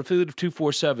 OleMissSpirit.com, and affiliate of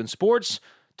 247 Sports.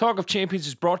 Talk of Champions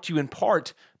is brought to you in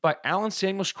part by Allen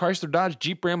Samuels Chrysler Dodge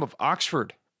Jeep Ram of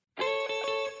Oxford.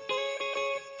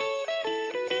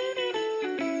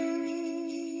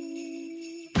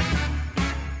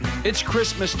 It's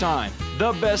Christmas time,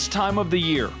 the best time of the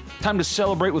year. Time to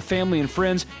celebrate with family and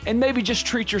friends and maybe just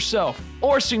treat yourself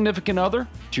or a significant other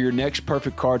to your next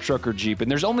perfect car, truck, or Jeep.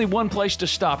 And there's only one place to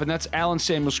stop, and that's Allen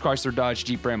Samuels Chrysler Dodge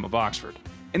Jeep Ram of Oxford.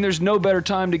 And there's no better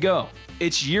time to go.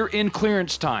 It's year-end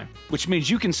clearance time, which means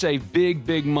you can save big,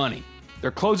 big money. They're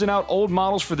closing out old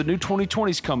models for the new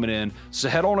 2020s coming in, so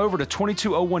head on over to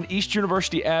 2201 East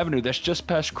University Avenue, that's just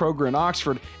past Kroger in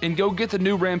Oxford, and go get the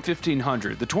new Ram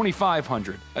 1500, the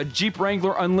 2500, a Jeep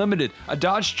Wrangler Unlimited, a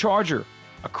Dodge Charger,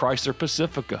 a Chrysler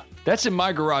Pacifica. That's in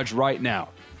my garage right now.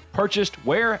 Purchased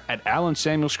where? At Allen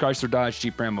Samuels Chrysler Dodge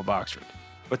Jeep Ram of Oxford.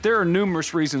 But there are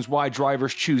numerous reasons why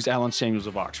drivers choose Allen Samuels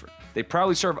of Oxford. They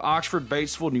proudly serve Oxford,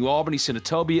 Batesville, New Albany,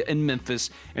 Senatobia, and Memphis,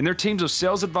 and their teams of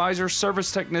sales advisors,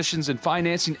 service technicians, and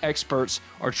financing experts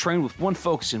are trained with one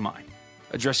focus in mind,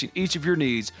 addressing each of your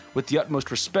needs with the utmost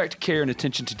respect, care, and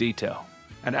attention to detail.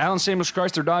 At Allen Samuels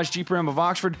Chrysler Dodge Jeep Ram of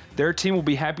Oxford, their team will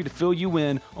be happy to fill you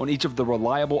in on each of the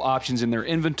reliable options in their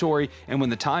inventory, and when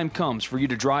the time comes for you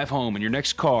to drive home in your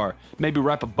next car, maybe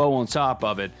wrap a bow on top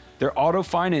of it, their auto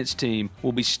finance team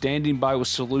will be standing by with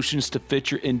solutions to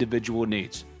fit your individual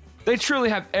needs. They truly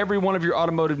have every one of your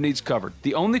automotive needs covered.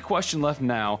 The only question left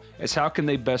now is how can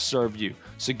they best serve you?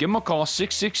 So give them a call,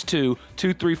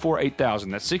 662-234-8000.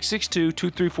 That's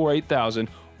 662-234-8000.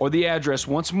 Or the address,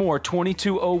 once more,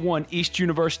 2201 East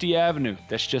University Avenue.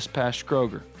 That's just past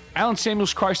Kroger. Allen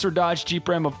Samuels Chrysler Dodge Jeep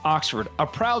Ram of Oxford, a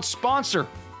proud sponsor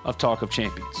of Talk of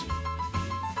Champions.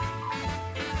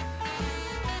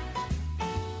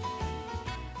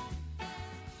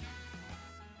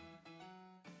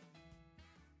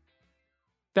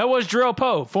 That was Jerrell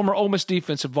Powe, former Ole Miss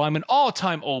defensive lineman,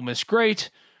 all-time Ole Miss great.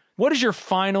 What is your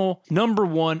final, number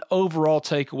one overall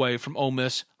takeaway from Ole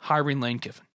Miss hiring Lane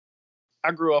Kiffin?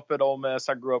 I grew up at Ole Miss.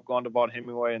 I grew up going to Vaught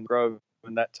Hemingway and Grove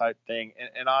and that type thing.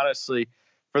 And honestly,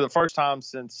 for the first time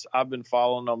since I've been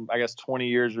following them, I guess 20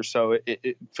 years or so,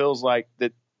 it feels like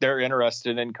that they're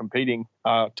interested in competing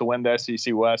to win the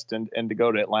SEC West and to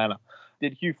go to Atlanta.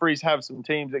 Did Hugh Freeze have some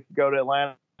teams that could go to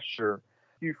Atlanta? Sure.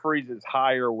 Hugh Freeze's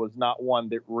hire was not one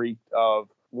that reeked of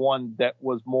one that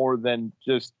was more than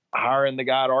just hiring the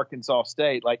guy at Arkansas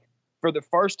State. Like, for the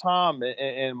first time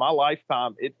in my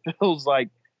lifetime, it feels like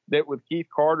that with Keith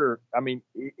Carter, I mean,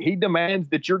 he demands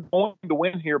that you're going to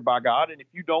win here, by God, and if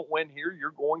you don't win here, you're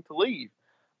going to leave.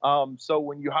 So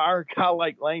when you hire a guy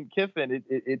like Lane Kiffin,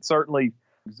 it certainly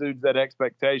exudes that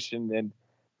expectation. And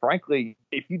frankly,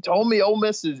 if you told me Ole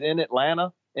Miss is in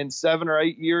Atlanta in 7 or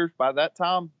 8 years, by that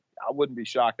time, I wouldn't be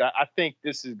shocked. I think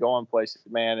this is going places,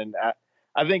 man. And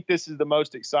I think this is the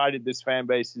most excited this fan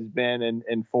base has been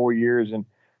in 4 years. And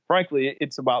frankly,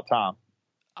 it's about time.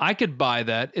 I could buy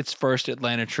that. It's first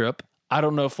Atlanta trip. I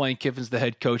don't know if Lane Kiffin's the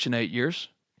head coach in 8 years.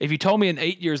 If you told me in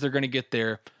 8 years they're going to get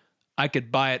there, I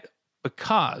could buy it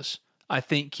because I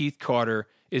think Keith Carter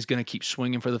is going to keep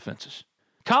swinging for the fences.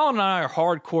 Colin and I are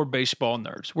hardcore baseball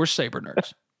nerds. We're Sabre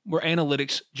nerds. We're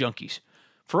analytics junkies.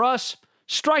 For us,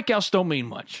 strikeouts don't mean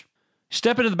much.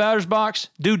 Step into the batter's box,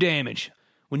 do damage.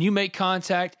 When you make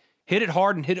contact, hit it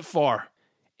hard and hit it far.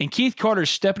 And Keith Carter's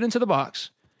stepping into the box.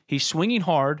 He's swinging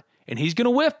hard, and he's going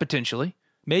to whiff potentially.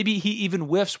 Maybe he even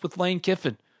whiffs with Lane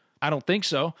Kiffin. I don't think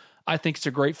so. I think it's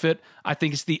a great fit. I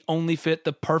think it's the only fit,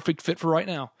 the perfect fit for right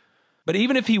now. But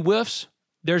even if he whiffs,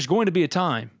 there's going to be a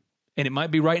time, and it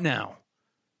might be right now,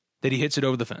 that he hits it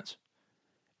over the fence.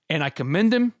 And I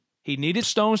commend him. He needed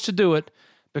stones to do it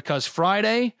because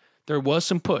Friday there was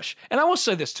some push. And I will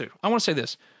say this too. I want to say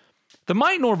this. The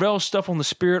Mike Norvell stuff on the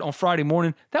Spirit on Friday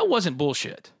morning, that wasn't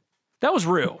bullshit. That was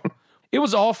real. It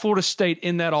was all Florida State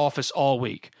in that office all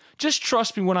week. Just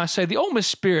trust me when I say the Ole Miss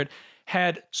Spirit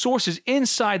had sources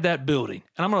inside that building,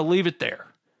 and I'm going to leave it there.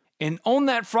 And on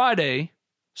that Friday,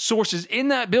 sources in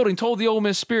that building told the Ole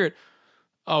Miss Spirit,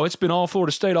 oh, it's been all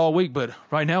Florida State all week, but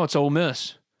right now it's Ole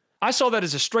Miss. I saw that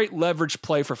as a straight leverage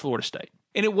play for Florida State.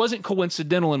 And it wasn't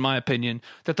coincidental, in my opinion,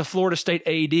 that the Florida State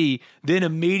AD then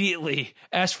immediately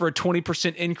asked for a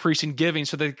 20% increase in giving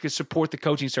so they could support the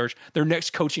coaching search, their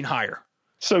next coaching hire.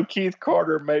 So Keith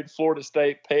Carter made Florida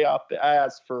State pay out the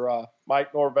ass for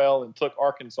Mike Norvell and took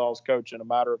Arkansas's coach in a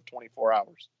matter of 24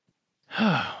 hours.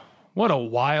 What a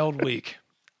wild week.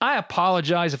 I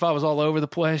apologize if I was all over the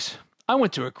place. I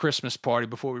went to a Christmas party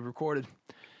before we recorded,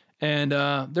 and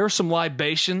there were some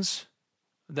libations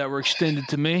that were extended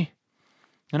to me,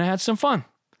 and I had some fun.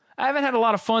 I haven't had a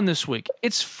lot of fun this week.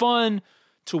 It's fun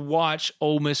to watch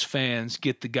Ole Miss fans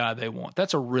get the guy they want.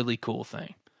 That's a really cool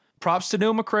thing. Props to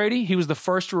Neil McCready. He was the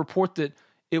first to report that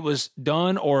it was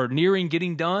done or nearing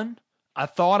getting done. I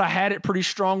thought I had it pretty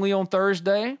strongly on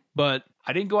Thursday, but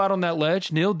I didn't go out on that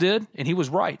ledge. Neil did, and he was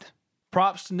right.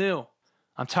 Props to Neil.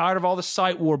 I'm tired of all the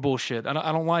site war bullshit. I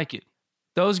don't like it.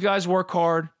 Those guys work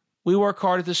hard. We work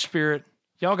hard at the Spirit.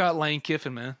 Y'all got Lane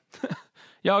Kiffin, man.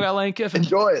 Y'all got Lane Kiffin.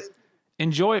 Enjoy it.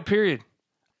 Enjoy it, period.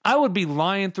 I would be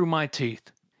lying through my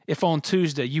teeth if on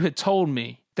Tuesday you had told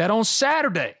me that on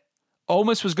Saturday Ole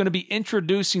Miss was going to be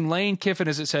introducing Lane Kiffin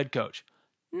as its head coach.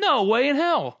 No way in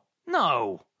hell.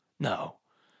 No.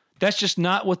 That's just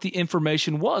not what the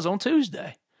information was on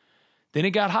Tuesday. Then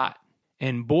it got hot.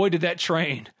 And boy, did that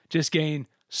train just gain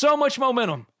so much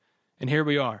momentum. And here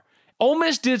we are. Ole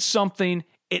Miss did something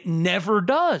it never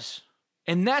does.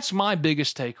 And that's my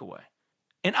biggest takeaway.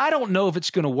 And I don't know if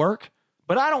it's going to work,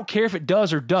 but I don't care if it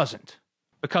does or doesn't.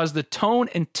 Because the tone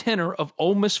and tenor of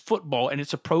Ole Miss football and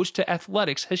its approach to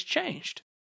athletics has changed.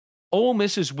 Ole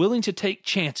Miss is willing to take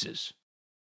chances.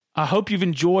 I hope you've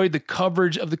enjoyed the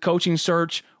coverage of the coaching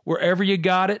search wherever you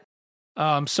got it.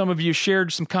 Some of you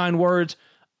shared some kind words.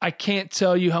 I can't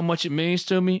tell you how much it means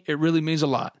to me. It really means a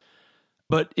lot.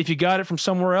 But if you got it from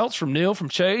somewhere else, from Neil, from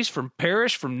Chase, from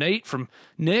Parrish, from Nate, from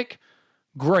Nick,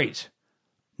 great.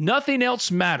 Nothing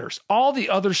else matters. All the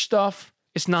other stuff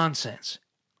is nonsense.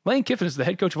 Lane Kiffin is the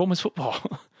head coach of Ole Miss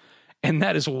football. And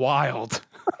that is wild.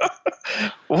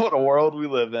 What a world we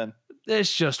live in.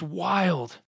 It's just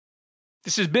wild.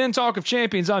 This has been Talk of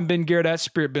Champions. I'm Ben Garrett at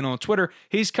Spirit Ben on Twitter.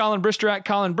 He's Colin Brister at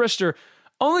Colin Brister.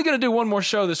 Only going to do one more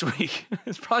show this week.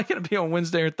 It's probably going to be on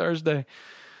Wednesday or Thursday.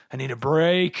 I need a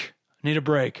break.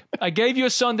 I gave you a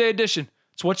Sunday edition.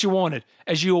 It's what you wanted.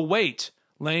 As you await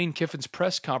Lane Kiffin's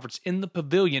press conference in the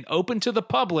pavilion, open to the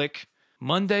public,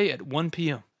 Monday at 1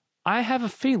 p.m. I have a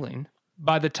feeling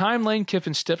by the time Lane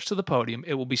Kiffin steps to the podium,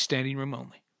 it will be standing room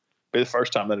only. Be the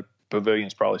first time that a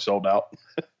pavilion's probably sold out.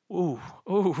 Ooh,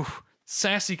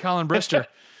 sassy Colin Brister.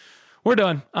 We're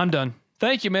done. I'm done.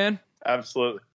 Thank you, man. Absolutely.